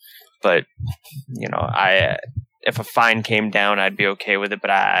afterwards. But, if a fine came down, I'd be okay with it, but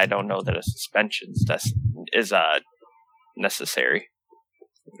I don't know that a suspension is necessary.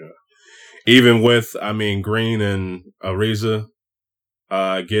 Yeah. Even with, Green and Ariza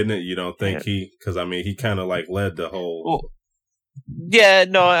getting it, you don't think because he kind of like led the whole. Well, yeah,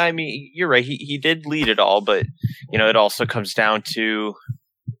 no, you're right. He did lead it all, but it also comes down to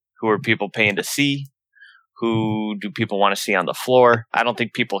who are people paying to see, who do people want to see on the floor. I don't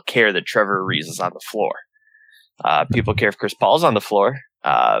think people care that Trevor Ariza is on the floor. People care if Chris Paul's on the floor,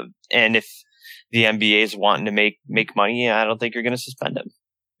 and if the NBA is wanting to make money, I don't think you're going to suspend him.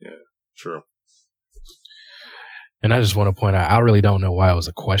 Yeah. True. And I just want to point out, I really don't know why it was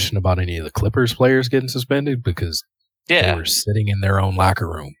a question about any of the Clippers players getting suspended because they were sitting in their own locker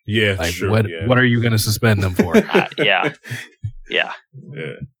room. Yeah, like sure, what are you going to suspend them for? Yeah.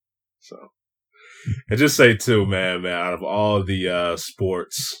 So, and just say too, man, out of all the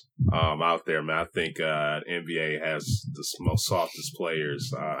sports out there, man, I think NBA has the most softest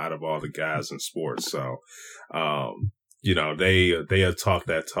players out of all the guys in sports. So, they have talked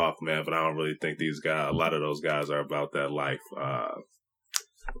that talk, man, but I don't really think a lot of those guys are about that life.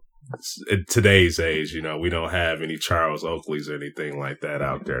 In today's age, we don't have any Charles Oakleys or anything like that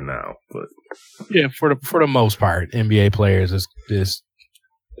out there now. But yeah, for the most part, NBA players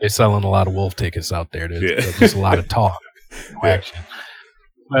they're selling a lot of wolf tickets out there. There's just a lot of talk, action.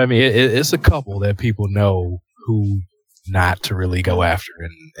 It's a couple that people know who not to really go after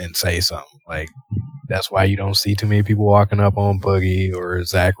and say something. Like, that's why you don't see too many people walking up on Boogie or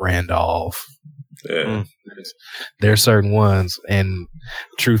Zach Randolph. Yeah. There's certain ones, and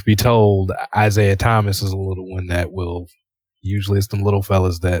truth be told, Isaiah Thomas is a little one that will. Usually, it's them little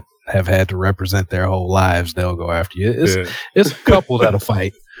fellas that have had to represent their whole lives. They'll go after you. It's a couple that'll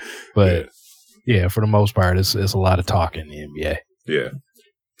fight, but yeah, for the most part, it's a lot of talk in the NBA. Yeah.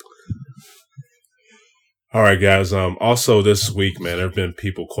 All right, guys. Also this week, man, there have been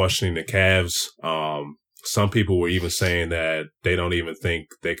people questioning the Cavs. Some people were even saying that they don't even think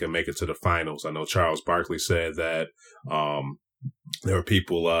they can make it to the finals. I know Charles Barkley said that. There were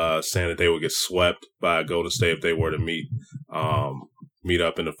people saying that they would get swept by Golden State if they were to meet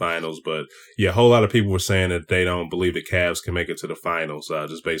up in the finals. But yeah, a whole lot of people were saying that they don't believe the Cavs can make it to the finals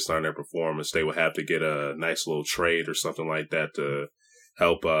just based on their performance. They would have to get a nice little trade or something like that to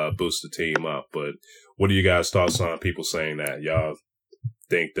help boost the team up. But what are you guys' thoughts on people saying that? Y'all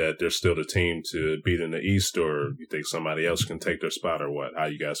think that they're still the team to beat in the East, or you think somebody else can take their spot, or what? How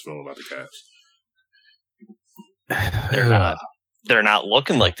you guys feeling about the Cavs? They're not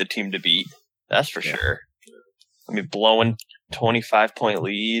looking like the team to beat. That's for sure. I mean, blowing 25-point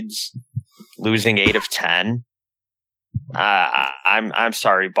leads, losing 8 of 10. I'm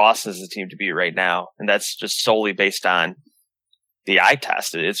sorry, Boston's the team to beat right now, and that's just solely based on the eye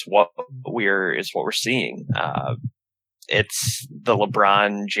test. It's what we're seeing. It's the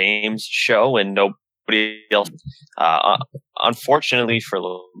LeBron James show, and nobody else. Unfortunately for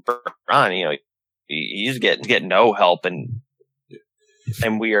LeBron, he's getting no help, and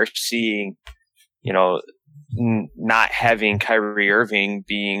we are seeing, not having Kyrie Irving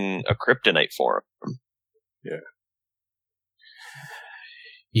being a kryptonite for him.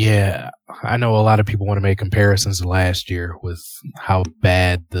 Yeah, I know a lot of people want to make comparisons to last year with how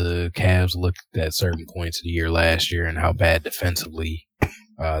bad the Cavs looked at certain points of the year last year and how bad defensively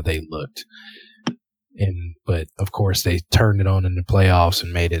they looked. But of course, they turned it on in the playoffs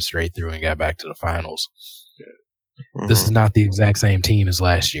and made it straight through and got back to the finals. Mm-hmm. This is not the exact same team as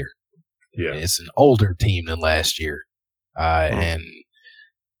last year. Yeah, it's an older team than last year, and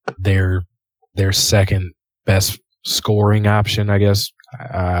their second best scoring option, I guess.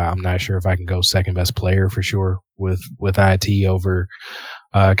 I'm not sure if I can go second best player for sure with IT over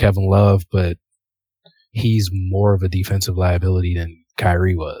Kevin Love, but he's more of a defensive liability than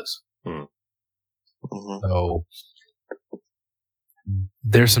Kyrie was. Mm-hmm. So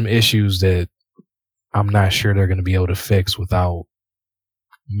there's some issues that I'm not sure they're going to be able to fix without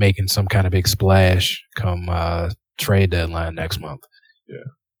making some kind of big splash come trade deadline next month. Yeah,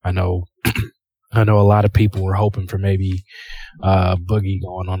 I know a lot of people were hoping for maybe Boogie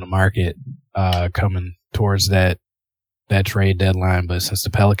going on the market coming towards that trade deadline, but since the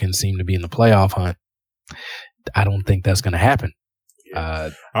Pelicans seem to be in the playoff hunt, I don't think that's going to happen.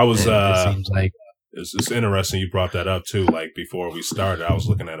 Yeah. It seems like it's interesting you brought that up too. Like before we started, I was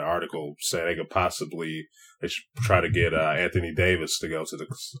looking at an article saying they should try to get Anthony Davis to go to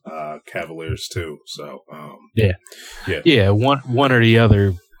the Cavaliers too. So one or the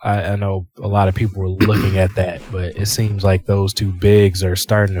other. I know a lot of people were looking at that, but it seems like those two bigs are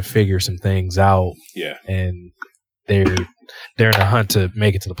starting to figure some things out. Yeah, and they're in a hunt to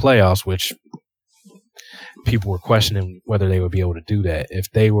make it to the playoffs, which people were questioning whether they would be able to do that.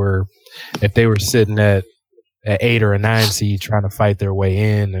 If they were sitting at 8 or a 9 seed trying to fight their way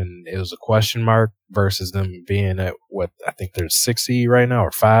in, and it was a question mark versus them being at what I think they're 6 seed right now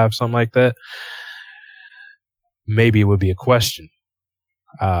or 5, something like that. Maybe it would be a question.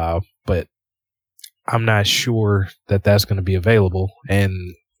 But I'm not sure that that's going to be available, and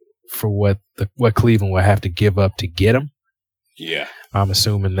for what Cleveland will have to give up to get him. Yeah, I'm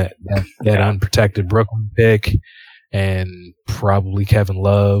assuming that unprotected Brooklyn pick and probably Kevin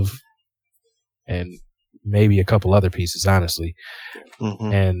Love and maybe a couple other pieces, honestly.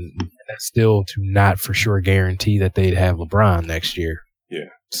 Mm-hmm. And that's still to not for sure guarantee that they'd have LeBron next year. Yeah.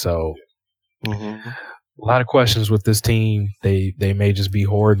 So. Mm-hmm. A lot of questions with this team. They may just be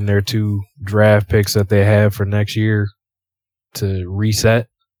hoarding their 2 draft picks that they have for next year to reset.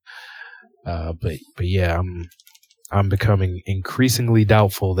 But yeah, I'm becoming increasingly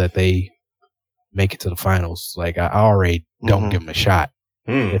doubtful that they make it to the finals. Like I already don't give them a shot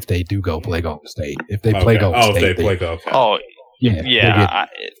if they do go play Golden State. If they play Golden State, if they play Golden State. Oh yeah,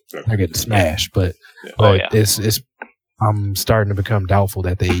 they're getting smashed. But it's I'm starting to become doubtful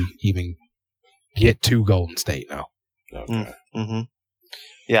that they even get to Golden State now. Okay. Mm-hmm.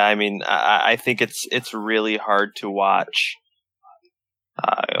 Yeah, I mean, I think it's really hard to watch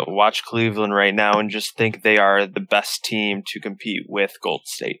Cleveland right now and just think they are the best team to compete with Golden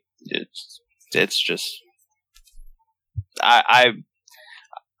State. It's just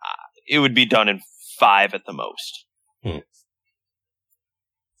it would be done in 5 at the most.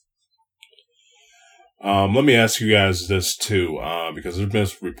 Let me ask you guys this too, because there's been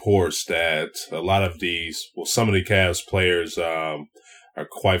reports that a lot of some of the Cavs players are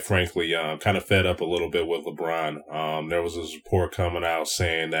quite frankly kind of fed up a little bit with LeBron. There was this report coming out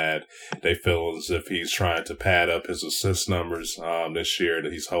saying that they feel as if he's trying to pad up his assist numbers this year,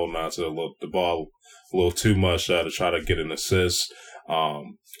 that he's holding on to the ball a little too much to try to get an assist.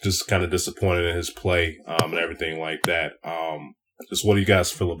 Just kind of disappointed in his play and everything like that. Just what do you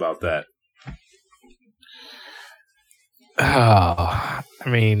guys feel about that? I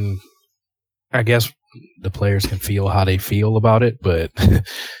mean, I guess the players can feel how they feel about it, but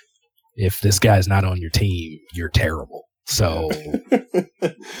if this guy's not on your team, you're terrible. So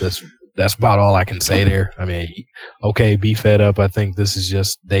that's about all I can say there. I mean, okay, be fed up. I think this is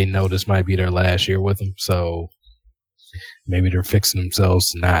just they know this might be their last year with him, so maybe they're fixing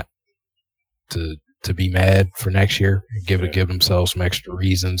themselves not to be mad for next year. Give themselves some extra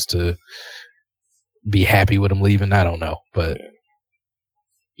reasons to be happy with him leaving. I don't know, but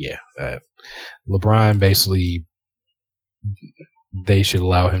yeah, LeBron basically they should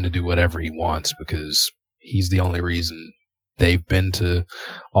allow him to do whatever he wants because he's the only reason they've been to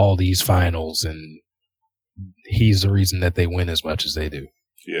all these finals, and he's the reason that they win as much as they do.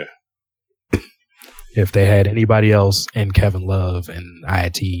 Yeah. If they had anybody else and Kevin Love and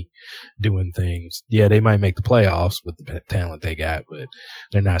IT doing things, yeah, they might make the playoffs with the talent they got, but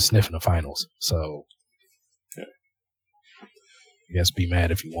they're not sniffing the finals. So, I guess be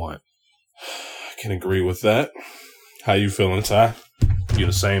mad if you want. I can agree with that. How you feeling, Ty? You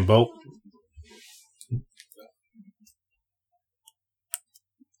the same boat?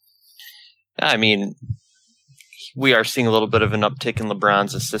 I mean, we are seeing a little bit of an uptick in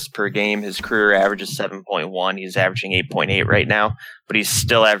LeBron's assists per game. His career average is 7.1. He's averaging 8.8 right now, but he's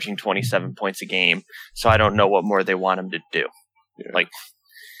still averaging 27 points a game. So I don't know what more they want him to do. Yeah. Like,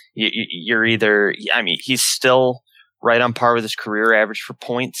 you're either, I mean, he's still right on par with his career average for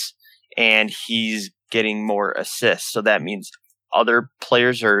points, and he's getting more assists. So that means other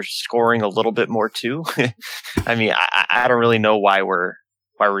players are scoring a little bit more too. I mean, I don't really know why we're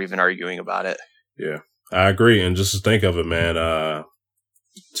even arguing about it. Yeah. I agree, and just to think of it, man,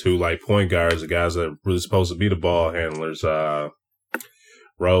 two like point guards, the guys that are really supposed to be the ball handlers,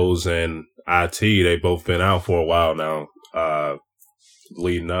 Rose and IT, they both been out for a while now,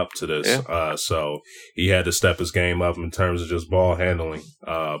 leading up to this. Yeah. So he had to step his game up in terms of just ball handling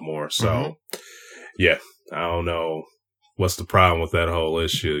more. So, yeah, I don't know what's the problem with that whole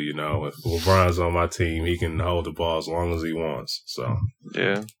issue. You know, if LeBron's on my team, he can hold the ball as long as he wants. So,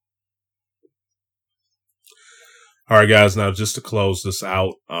 yeah. All right, guys. Now, just to close this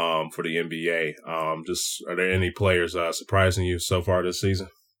out for the NBA, just are there any players surprising you so far this season?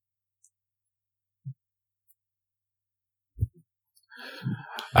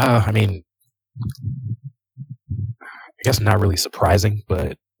 I mean, I guess not really surprising,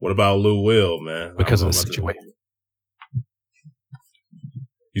 but what about Lou Will, man? Because of the situation.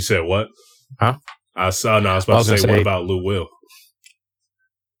 You said what? Huh? I was about to say, what about Lou Will?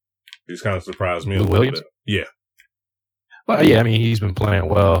 He's kind of surprised me a little bit. Yeah. Well, yeah, I mean, he's been playing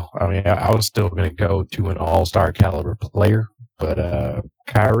well. I mean, I was still going to go to an all-star caliber player, but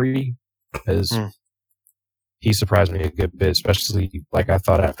Kyrie he surprised me a good bit, especially like I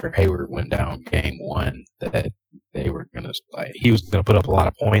thought after Hayward went down game one that they were going to he was going to put up a lot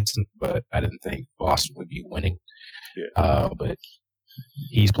of points, but I didn't think Boston would be winning. Yeah. But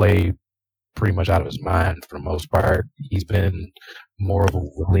he's played pretty much out of his mind for the most part. He's been more of a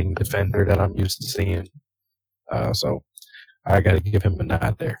willing defender that I'm used to seeing. So I got to give him a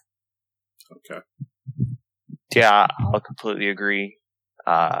nod there. Okay. Yeah, I'll completely agree.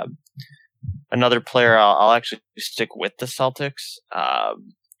 Another player, I'll actually stick with the Celtics,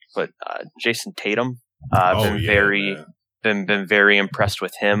 but Jason Tatum. Been very impressed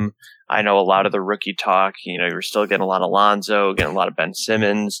with him. I know a lot of the rookie talk. You know, you're still getting a lot of Lonzo, getting a lot of Ben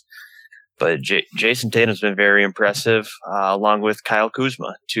Simmons, but Jason Tatum's been very impressive, along with Kyle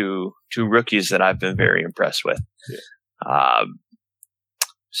Kuzma, two rookies that I've been very impressed with. Yeah.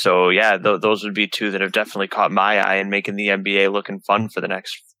 So yeah, those would be two that have definitely caught my eye and making the NBA looking fun for the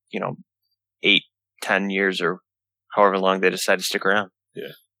next, 8-10 years or however long they decide to stick around.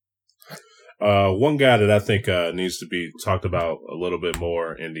 Yeah. One guy that I think needs to be talked about a little bit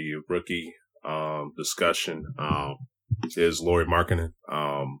more in the rookie discussion is Lauri Markkanen.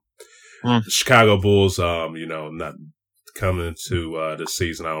 The Chicago Bulls, not coming into this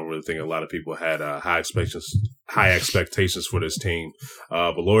season, I don't really think a lot of people had high expectations for this team.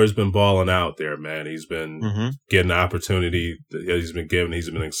 But Lauri's been balling out there, man. He's been getting the opportunity that he's been given. He's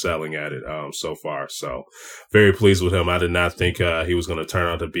been excelling at it so far. So very pleased with him. I did not think he was going to turn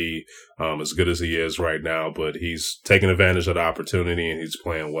out to be as good as he is right now, but he's taking advantage of the opportunity and he's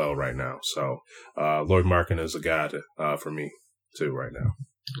playing well right now. So Lauri Markkanen is a guy for me too right now.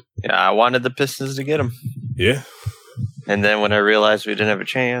 Yeah, I wanted the Pistons to get him. Yeah. And then when I realized we didn't have a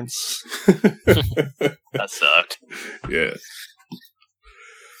chance, that sucked. Yeah.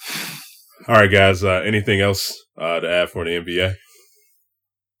 All right, guys. Anything else to add for the NBA?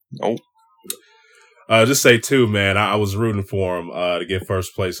 Nope. Just say too, man. I was rooting for him to get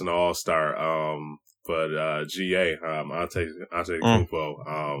first place in the All-Star. But GA,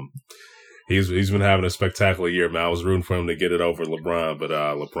 Antetokounmpo, he's been having a spectacular year, man. I was rooting for him to get it over LeBron, but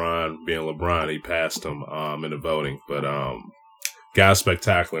LeBron being LeBron, he passed him in the voting. But guy's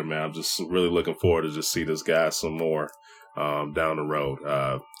spectacular, man. I'm just really looking forward to just see this guy some more down the road.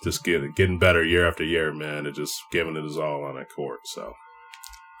 Just getting better year after year, man, and just giving it his all on that court. So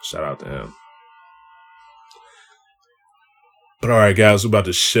shout out to him. But all right, guys, we're about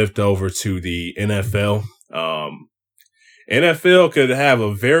to shift over to the NFL. NFL could have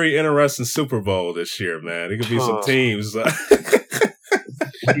a very interesting Super Bowl this year, man. There could be some teams.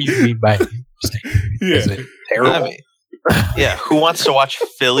 You by Is it terrible? I mean, yeah, who wants to watch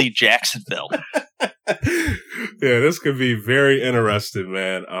Philly Jacksonville? Yeah, this could be very interesting,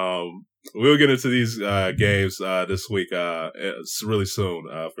 man. We'll get into these games this week. It's really soon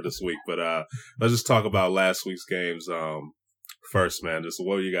for this week, but let's just talk about last week's games. First, man, just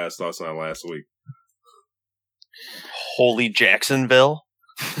what were you guys' thoughts on last week? Holy Jacksonville.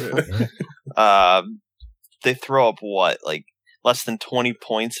 They throw up like less than 20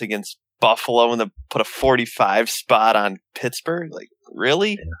 points against Buffalo and then put a 45 spot on Pittsburgh. Like,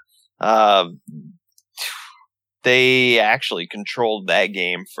 really? Yeah. They actually controlled that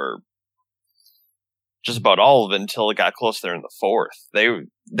game for just about all of it until it got close there in the fourth.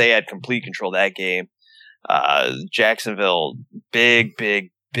 They had complete control of that game. Jacksonville, big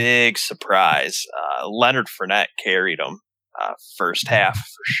surprise. Leonard Fournette carried them first half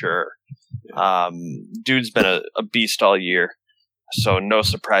for sure. Dude's been a beast all year, so no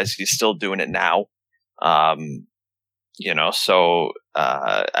surprise he's still doing it now. So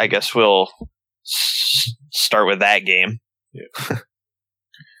I guess we'll start with that game. Yeah.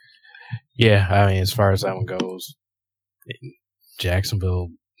 Yeah, I mean, as far as that one goes, Jacksonville,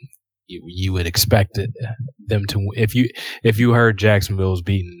 you would expect them to. If you heard Jacksonville was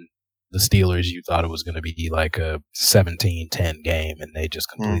beating the Steelers, you thought it was going to be like a 17-10 game, and they just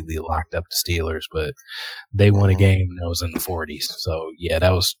completely locked up the Steelers. But they won a game that was in the 40s. So yeah,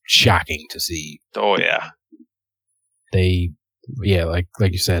 that was shocking to see. Oh yeah,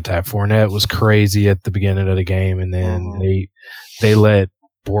 like you said, Ty Fournette was crazy at the beginning of the game, and then they let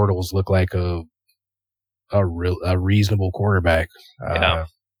Bortles look like a reasonable quarterback.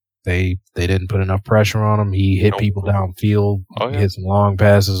 They didn't put enough pressure on him. He hit people downfield. Hit some long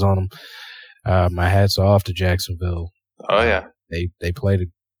passes on him. My hats off to Jacksonville. They played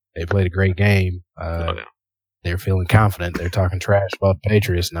a great game. They're feeling confident. They're talking trash about the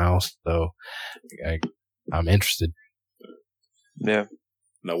Patriots now, so I'm interested. Yeah.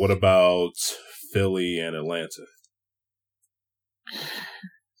 Now, what about Philly and Atlanta?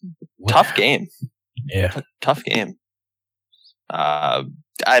 Tough game. Yeah. Tough game.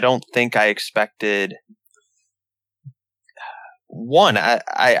 I don't think I expected one.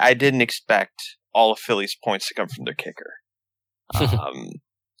 I didn't expect all of Philly's points to come from their kicker.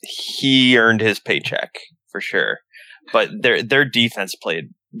 He earned his paycheck for sure, but their defense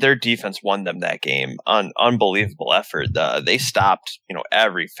won them that game. Unbelievable effort. They stopped,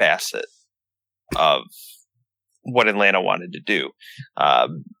 every facet of what Atlanta wanted to do.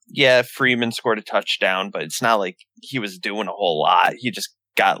 Freeman scored a touchdown, but it's not like he was doing a whole lot. He just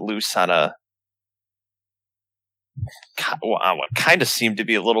got loose on what kind of seemed to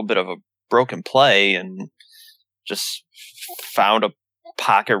be a little bit of a broken play and just found a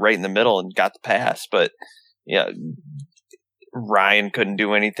pocket right in the middle and got the pass. But yeah, Ryan couldn't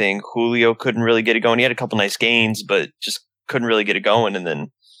do anything. Julio couldn't really get it going. He had a couple nice gains, but just couldn't really get it going. And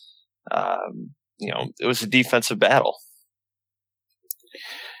then, it was a defensive battle.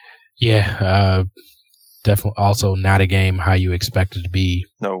 Yeah, definitely. Also, not a game how you expect it to be.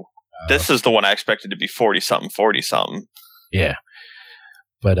 No, this is the one I expected to be 40-something. Yeah,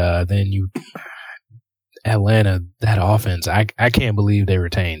 but then Atlanta, that offense, I can't believe they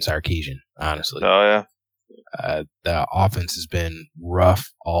retained Sarkisian. Honestly, oh yeah, the offense has been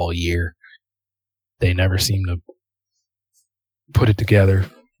rough all year. They never seem to put it together.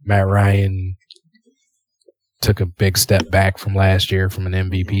 Matt Ryan took a big step back from last year from an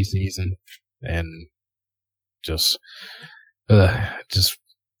MVP season, and just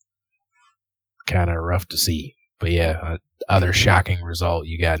kind of rough to see. But yeah, other shocking result,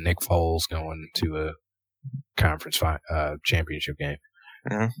 you got Nick Foles going to a conference championship game.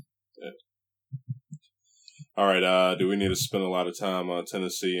 Mm-hmm. All right, do we need to spend a lot of time on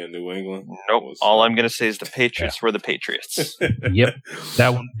Tennessee and New England? Nope. All I'm going to say is the Patriots were the Patriots. Yep.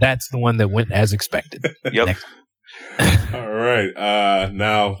 That's the one that went as expected. Yep. All right.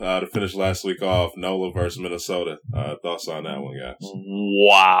 Now to finish last week off, NOLA versus Minnesota. Thoughts on that one, guys?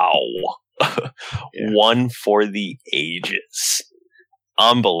 Wow. One for the ages.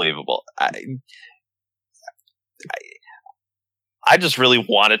 Unbelievable. I just really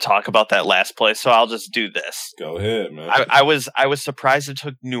want to talk about that last play, so I'll just do this. Go ahead, man. I was surprised it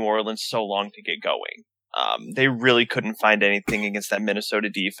took New Orleans so long to get going. They really couldn't find anything against that Minnesota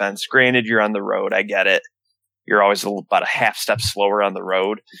defense. Granted, you're on the road. I get it. You're always about a half step slower on the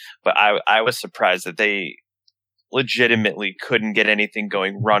road. But I was surprised that they legitimately couldn't get anything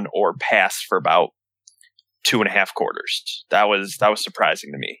going, run or pass, for about 2.5 quarters. That was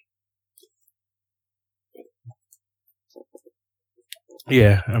surprising to me.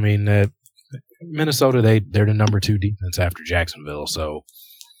 Yeah, I mean, Minnesota, they're the number 2 defense after Jacksonville, so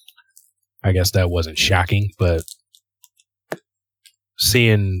I guess that wasn't shocking. But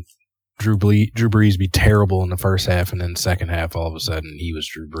seeing Drew Brees be terrible in the first half, and then second half, all of a sudden, he was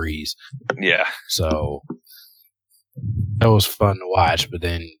Drew Brees. Yeah. So that was fun to watch. But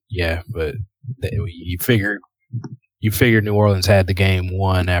then, you figured New Orleans had the game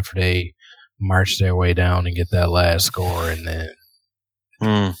won after they marched their way down and get that last score, and then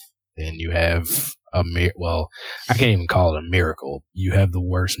you have I can't even call it a miracle. You have the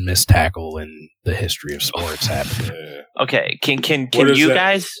worst missed tackle in the history of sports happening. Yeah. Okay, can you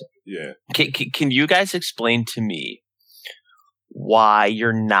guys? Yeah. Can you guys explain to me why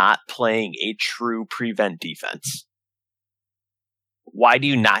you're not playing a true prevent defense? Why do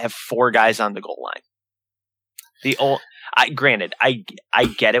you not have 4 guys on the goal line? Granted, I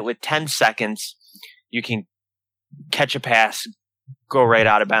get it. With 10 seconds, you can catch a pass, go right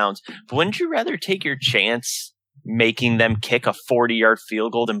out of bounds. But wouldn't you rather take your chance making them kick a 40-yard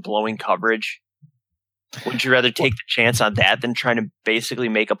field goal and blowing coverage? Wouldn't you rather take the chance on that than trying to basically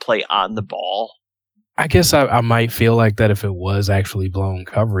make a play on the ball? I guess I might feel like that if it was actually blown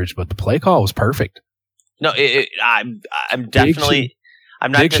coverage, but the play call was perfect. No, I'm definitely.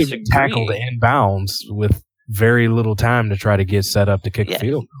 I'm not disagreeing. Diggs tackled inbounds with very little time to try to get set up to kick a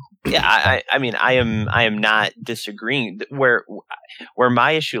field goal. Yeah, I mean, I am not disagreeing. Where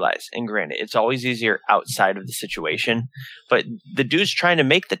my issue lies, and granted, it's always easier outside of the situation, but the dude's trying to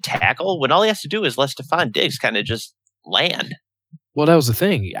make the tackle when all he has to do is let Stephon Diggs kind of just land. Well, that was the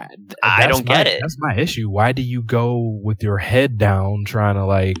thing. I don't get it. That's my issue. Why do you go with your head down trying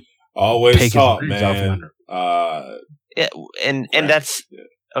to always talk, man? Yeah, and that's.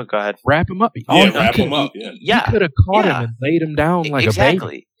 Oh, go ahead. Wrap him up. Wrap him up. Yeah, you could have caught him and laid him down like a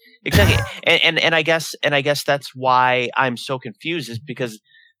baby. Exactly. And I guess that's why I'm so confused, is because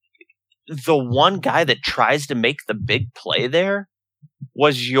the one guy that tries to make the big play there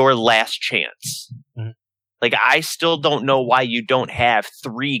was your last chance. Mm-hmm. Like, I still don't know why you don't have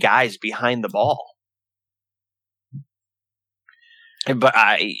 3 guys behind the ball. But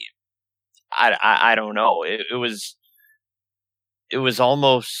I don't know. It was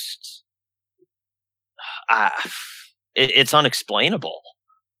almost it's unexplainable.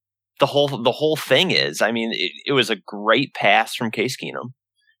 The whole thing is, I mean, it was a great pass from Case Keenum.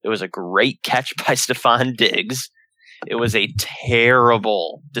 It was a great catch by Stephon Diggs. It was a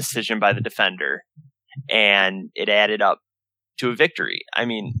terrible decision by the defender, and it added up to a victory. I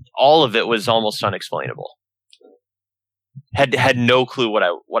mean, all of it was almost unexplainable. Had no clue what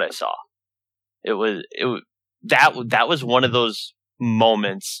I saw. That was one of those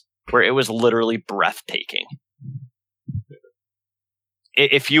moments where it was literally breathtaking.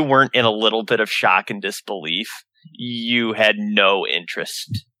 If you weren't in a little bit of shock and disbelief, you had no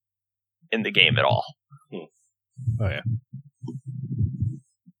interest in the game at all. Oh, yeah.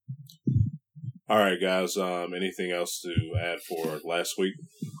 All right, guys. Anything else to add for last week?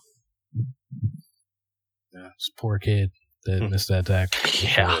 Yeah, this poor kid that missed that tackle.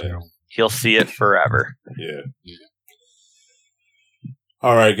 Yeah. He'll see it forever. Yeah.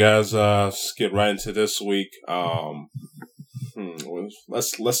 All right, guys. Let's get right into this week.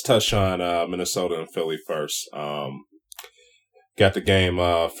 Let's touch on Minnesota and Philly first. Got the game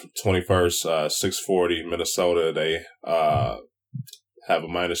 21st, 640 Minnesota. They have a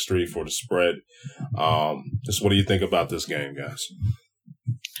 -3 for the spread. Just what do you think about this game, guys?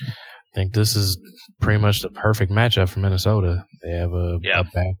 I think this is pretty much the perfect matchup for Minnesota. They have a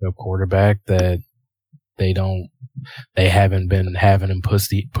backup quarterback that they haven't been having him push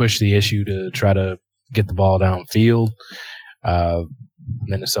the issue to try to get the ball downfield.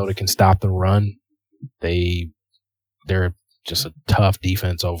 Minnesota can stop the run. They're just a tough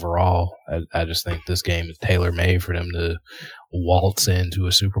defense overall. I just think this game is tailor-made for them to waltz into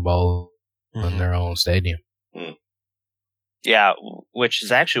a Super Bowl in their own stadium. Yeah, which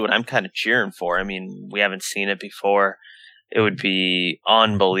is actually what I'm kind of cheering for. I mean, we haven't seen it before. It would be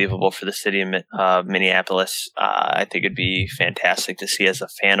unbelievable for the city of Minneapolis. I think it'd be fantastic to see as a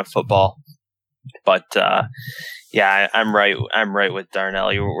fan of football. But yeah, I'm right. I'm right with Darnell.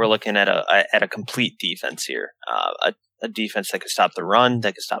 We're looking at a complete defense here. A defense that could stop the run,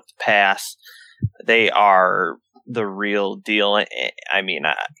 that could stop the pass. They are the real deal. I mean,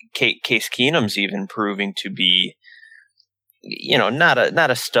 Case Keenum's even proving to be, not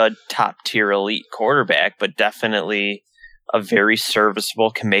a stud top tier elite quarterback, but definitely a very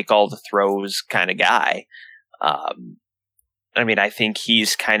serviceable, can make all the throws kind of guy. I mean, I think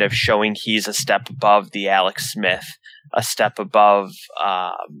he's kind of showing he's a step above the Alex Smith, a step above.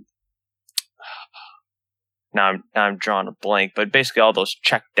 Now I'm drawing a blank, but basically all those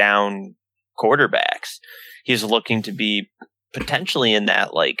check down quarterbacks. He's looking to be potentially in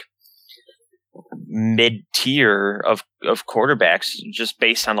that like mid tier of quarterbacks, just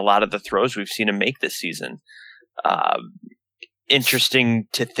based on a lot of the throws we've seen him make this season. Interesting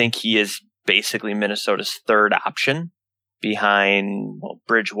to think he is basically Minnesota's third option behind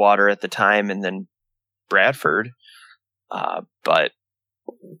Bridgewater at the time and then Bradford. But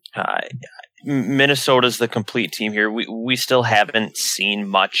Minnesota's the complete team here. We still haven't seen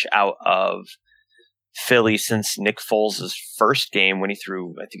much out of Philly since Nick Foles' first game, when he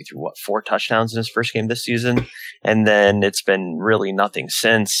threw 4 touchdowns in his first game this season. And then it's been really nothing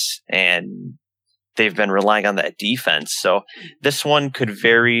since. And they've been relying on that defense. So this one could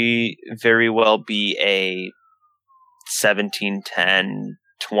very, very well be a 17-10,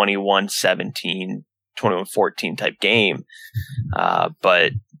 21-17, 21-14 type game.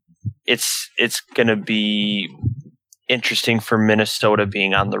 But it's going to be interesting for Minnesota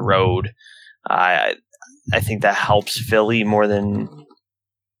being on the road. I think that helps Philly more than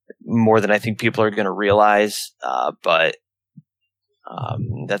I think people are going to realize. But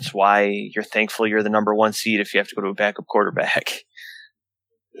that's why you're thankful you're the number 1 seed if you have to go to a backup quarterback.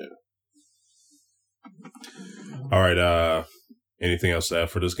 Yeah. All right. Anything else to add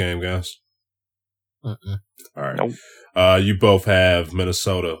for this game, guys? All right. Nope. You both have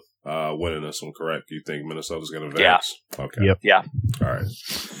Minnesota winning this one, correct? You think Minnesota's going to advance? Yeah. Okay. Yep. Yeah. All right.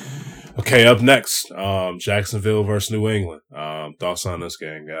 Okay, up next, Jacksonville versus New England. Thoughts on this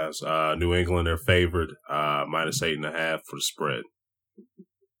game, guys? New England, they're favored, -8.5 for the spread.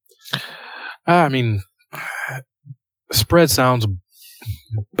 I mean, spread sounds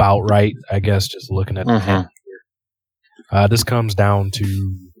about right, I guess, just looking at the hand here. This comes down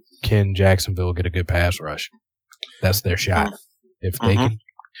to, can Jacksonville get a good pass rush? That's their shot. If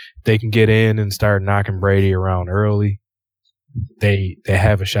they can get in and start knocking Brady around early, they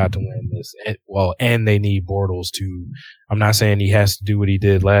have a shot to win this. And they need Bortles to. I'm not saying he has to do what he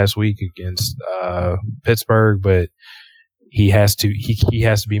did last week against Pittsburgh, but he has to. He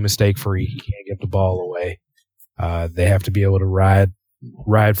has to be mistake free. He can't give the ball away. They have to be able to ride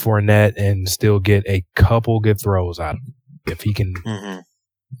Fournette and still get a couple good throws out of him. If he can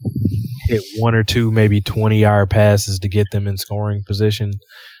hit 1 or 2, maybe 20-yard passes to get them in scoring position,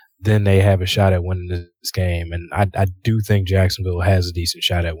 then they have a shot at winning this game. And I do think Jacksonville has a decent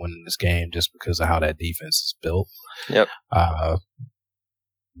shot at winning this game just because of how that defense is built. Yep.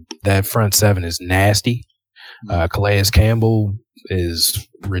 That front seven is nasty. Calais Campbell is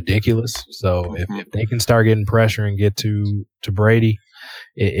ridiculous. So if they can start getting pressure and get to Brady,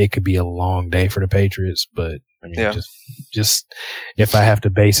 it could be a long day for the Patriots. But I mean, just if I have to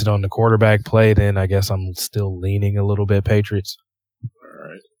base it on the quarterback play, then I guess I'm still leaning a little bit Patriots. All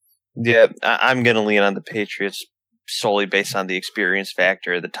right. Yeah, I'm going to lean on the Patriots solely based on the experience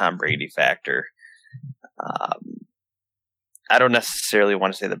factor, the Tom Brady factor. I don't necessarily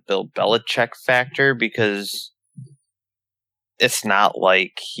want to say the Bill Belichick factor, because it's not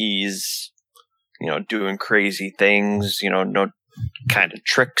like he's, doing crazy things, no kind of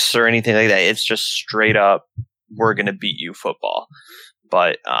tricks or anything like that. It's just straight up, we're going to beat you football.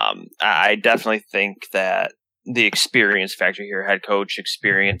 But I definitely think that the experience factor here, head coach,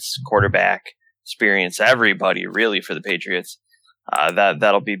 experience, quarterback, experience, everybody really for the Patriots,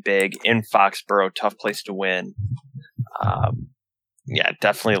 that'll be big in Foxborough. Tough place to win. Yeah,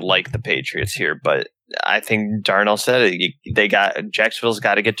 definitely like the Patriots here, but I think Darnell said it. Jacksonville's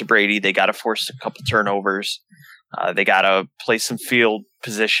got to get to Brady. They got to force a couple turnovers. They got to play some field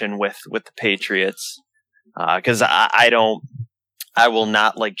position with the Patriots, because I will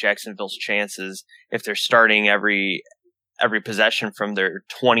not like Jacksonville's chances if they're starting every possession from their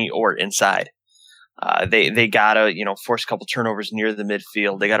 20 or inside. They gotta force a couple turnovers near the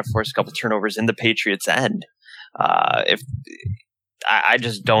midfield. They gotta force a couple turnovers in the Patriots' end. If I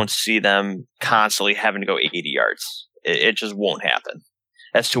just don't see them constantly having to go 80 yards It just won't happen.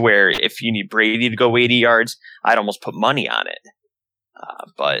 As to where if you need Brady to go 80 yards, I'd almost put money on it.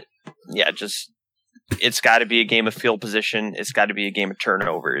 But yeah, it's got to be a game of field position. It's got to be a game of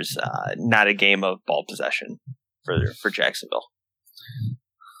turnovers, not a game of ball possession for Jacksonville.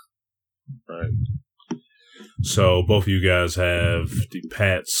 Right. So both of you guys have the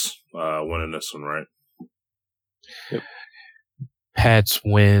Pats winning this one, right? Yep. Pats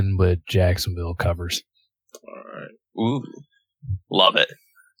win, but Jacksonville covers. All right. Ooh, love it.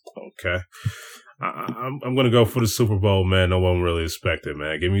 Okay. I'm going to go for the Super Bowl, man. No one really expected,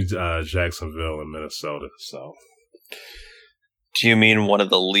 man. Give me Jacksonville and Minnesota. So. Do you mean one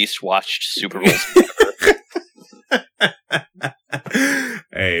of the least watched Super Bowls ever?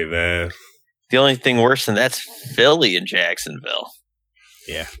 Hey, man. The only thing worse than that's Philly and Jacksonville.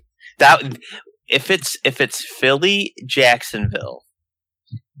 Yeah. That if it's Philly, Jacksonville,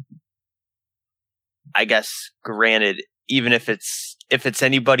 I guess granted, even if it's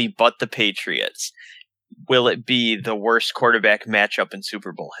anybody but the Patriots, will it be the worst quarterback matchup in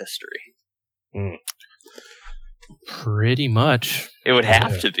Super Bowl history? Pretty much. It would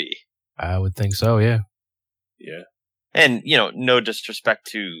have to be. I would think so, yeah. Yeah. And, no disrespect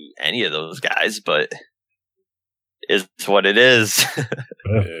to any of those guys, but it's what it is.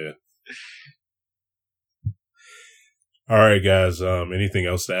 Yeah. All right, guys. Anything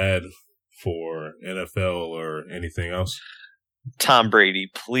else to add for NFL or anything else? Tom Brady,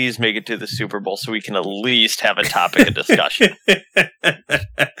 please make it to the Super Bowl so we can at least have a topic of discussion.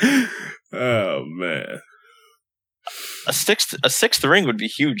 Oh, man. A sixth ring would be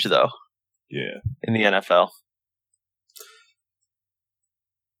huge, though. Yeah. In the NFL.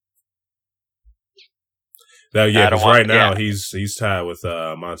 Because right now he's tied with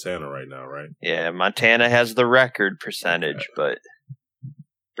Montana right now, right? Yeah, Montana has the record percentage, but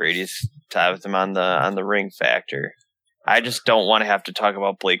Brady's tied with him on the ring factor. I just don't want to have to talk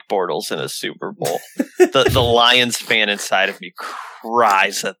about Blake Bortles in a Super Bowl. The Lions fan inside of me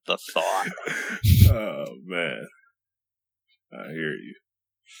cries at the thought. Oh, man. I hear you.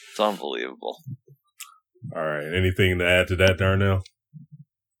 It's unbelievable. All right. Anything to add to that, Darnell?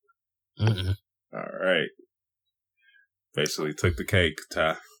 Mm-mm. All right. Basically took the cake,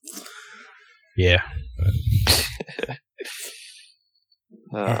 Ty. Yeah.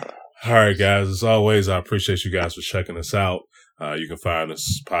 All right, guys. As always, I appreciate you guys for checking us out. You can find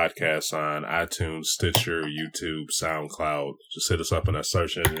this podcast on iTunes, Stitcher, YouTube, SoundCloud. Just hit us up in that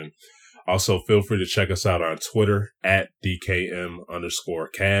search engine. Also, feel free to check us out on Twitter at DKM_cast.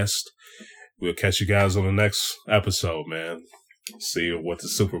 We'll catch you guys on the next episode, man. See what the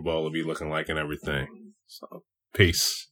Super Bowl will be looking like and everything. So, peace.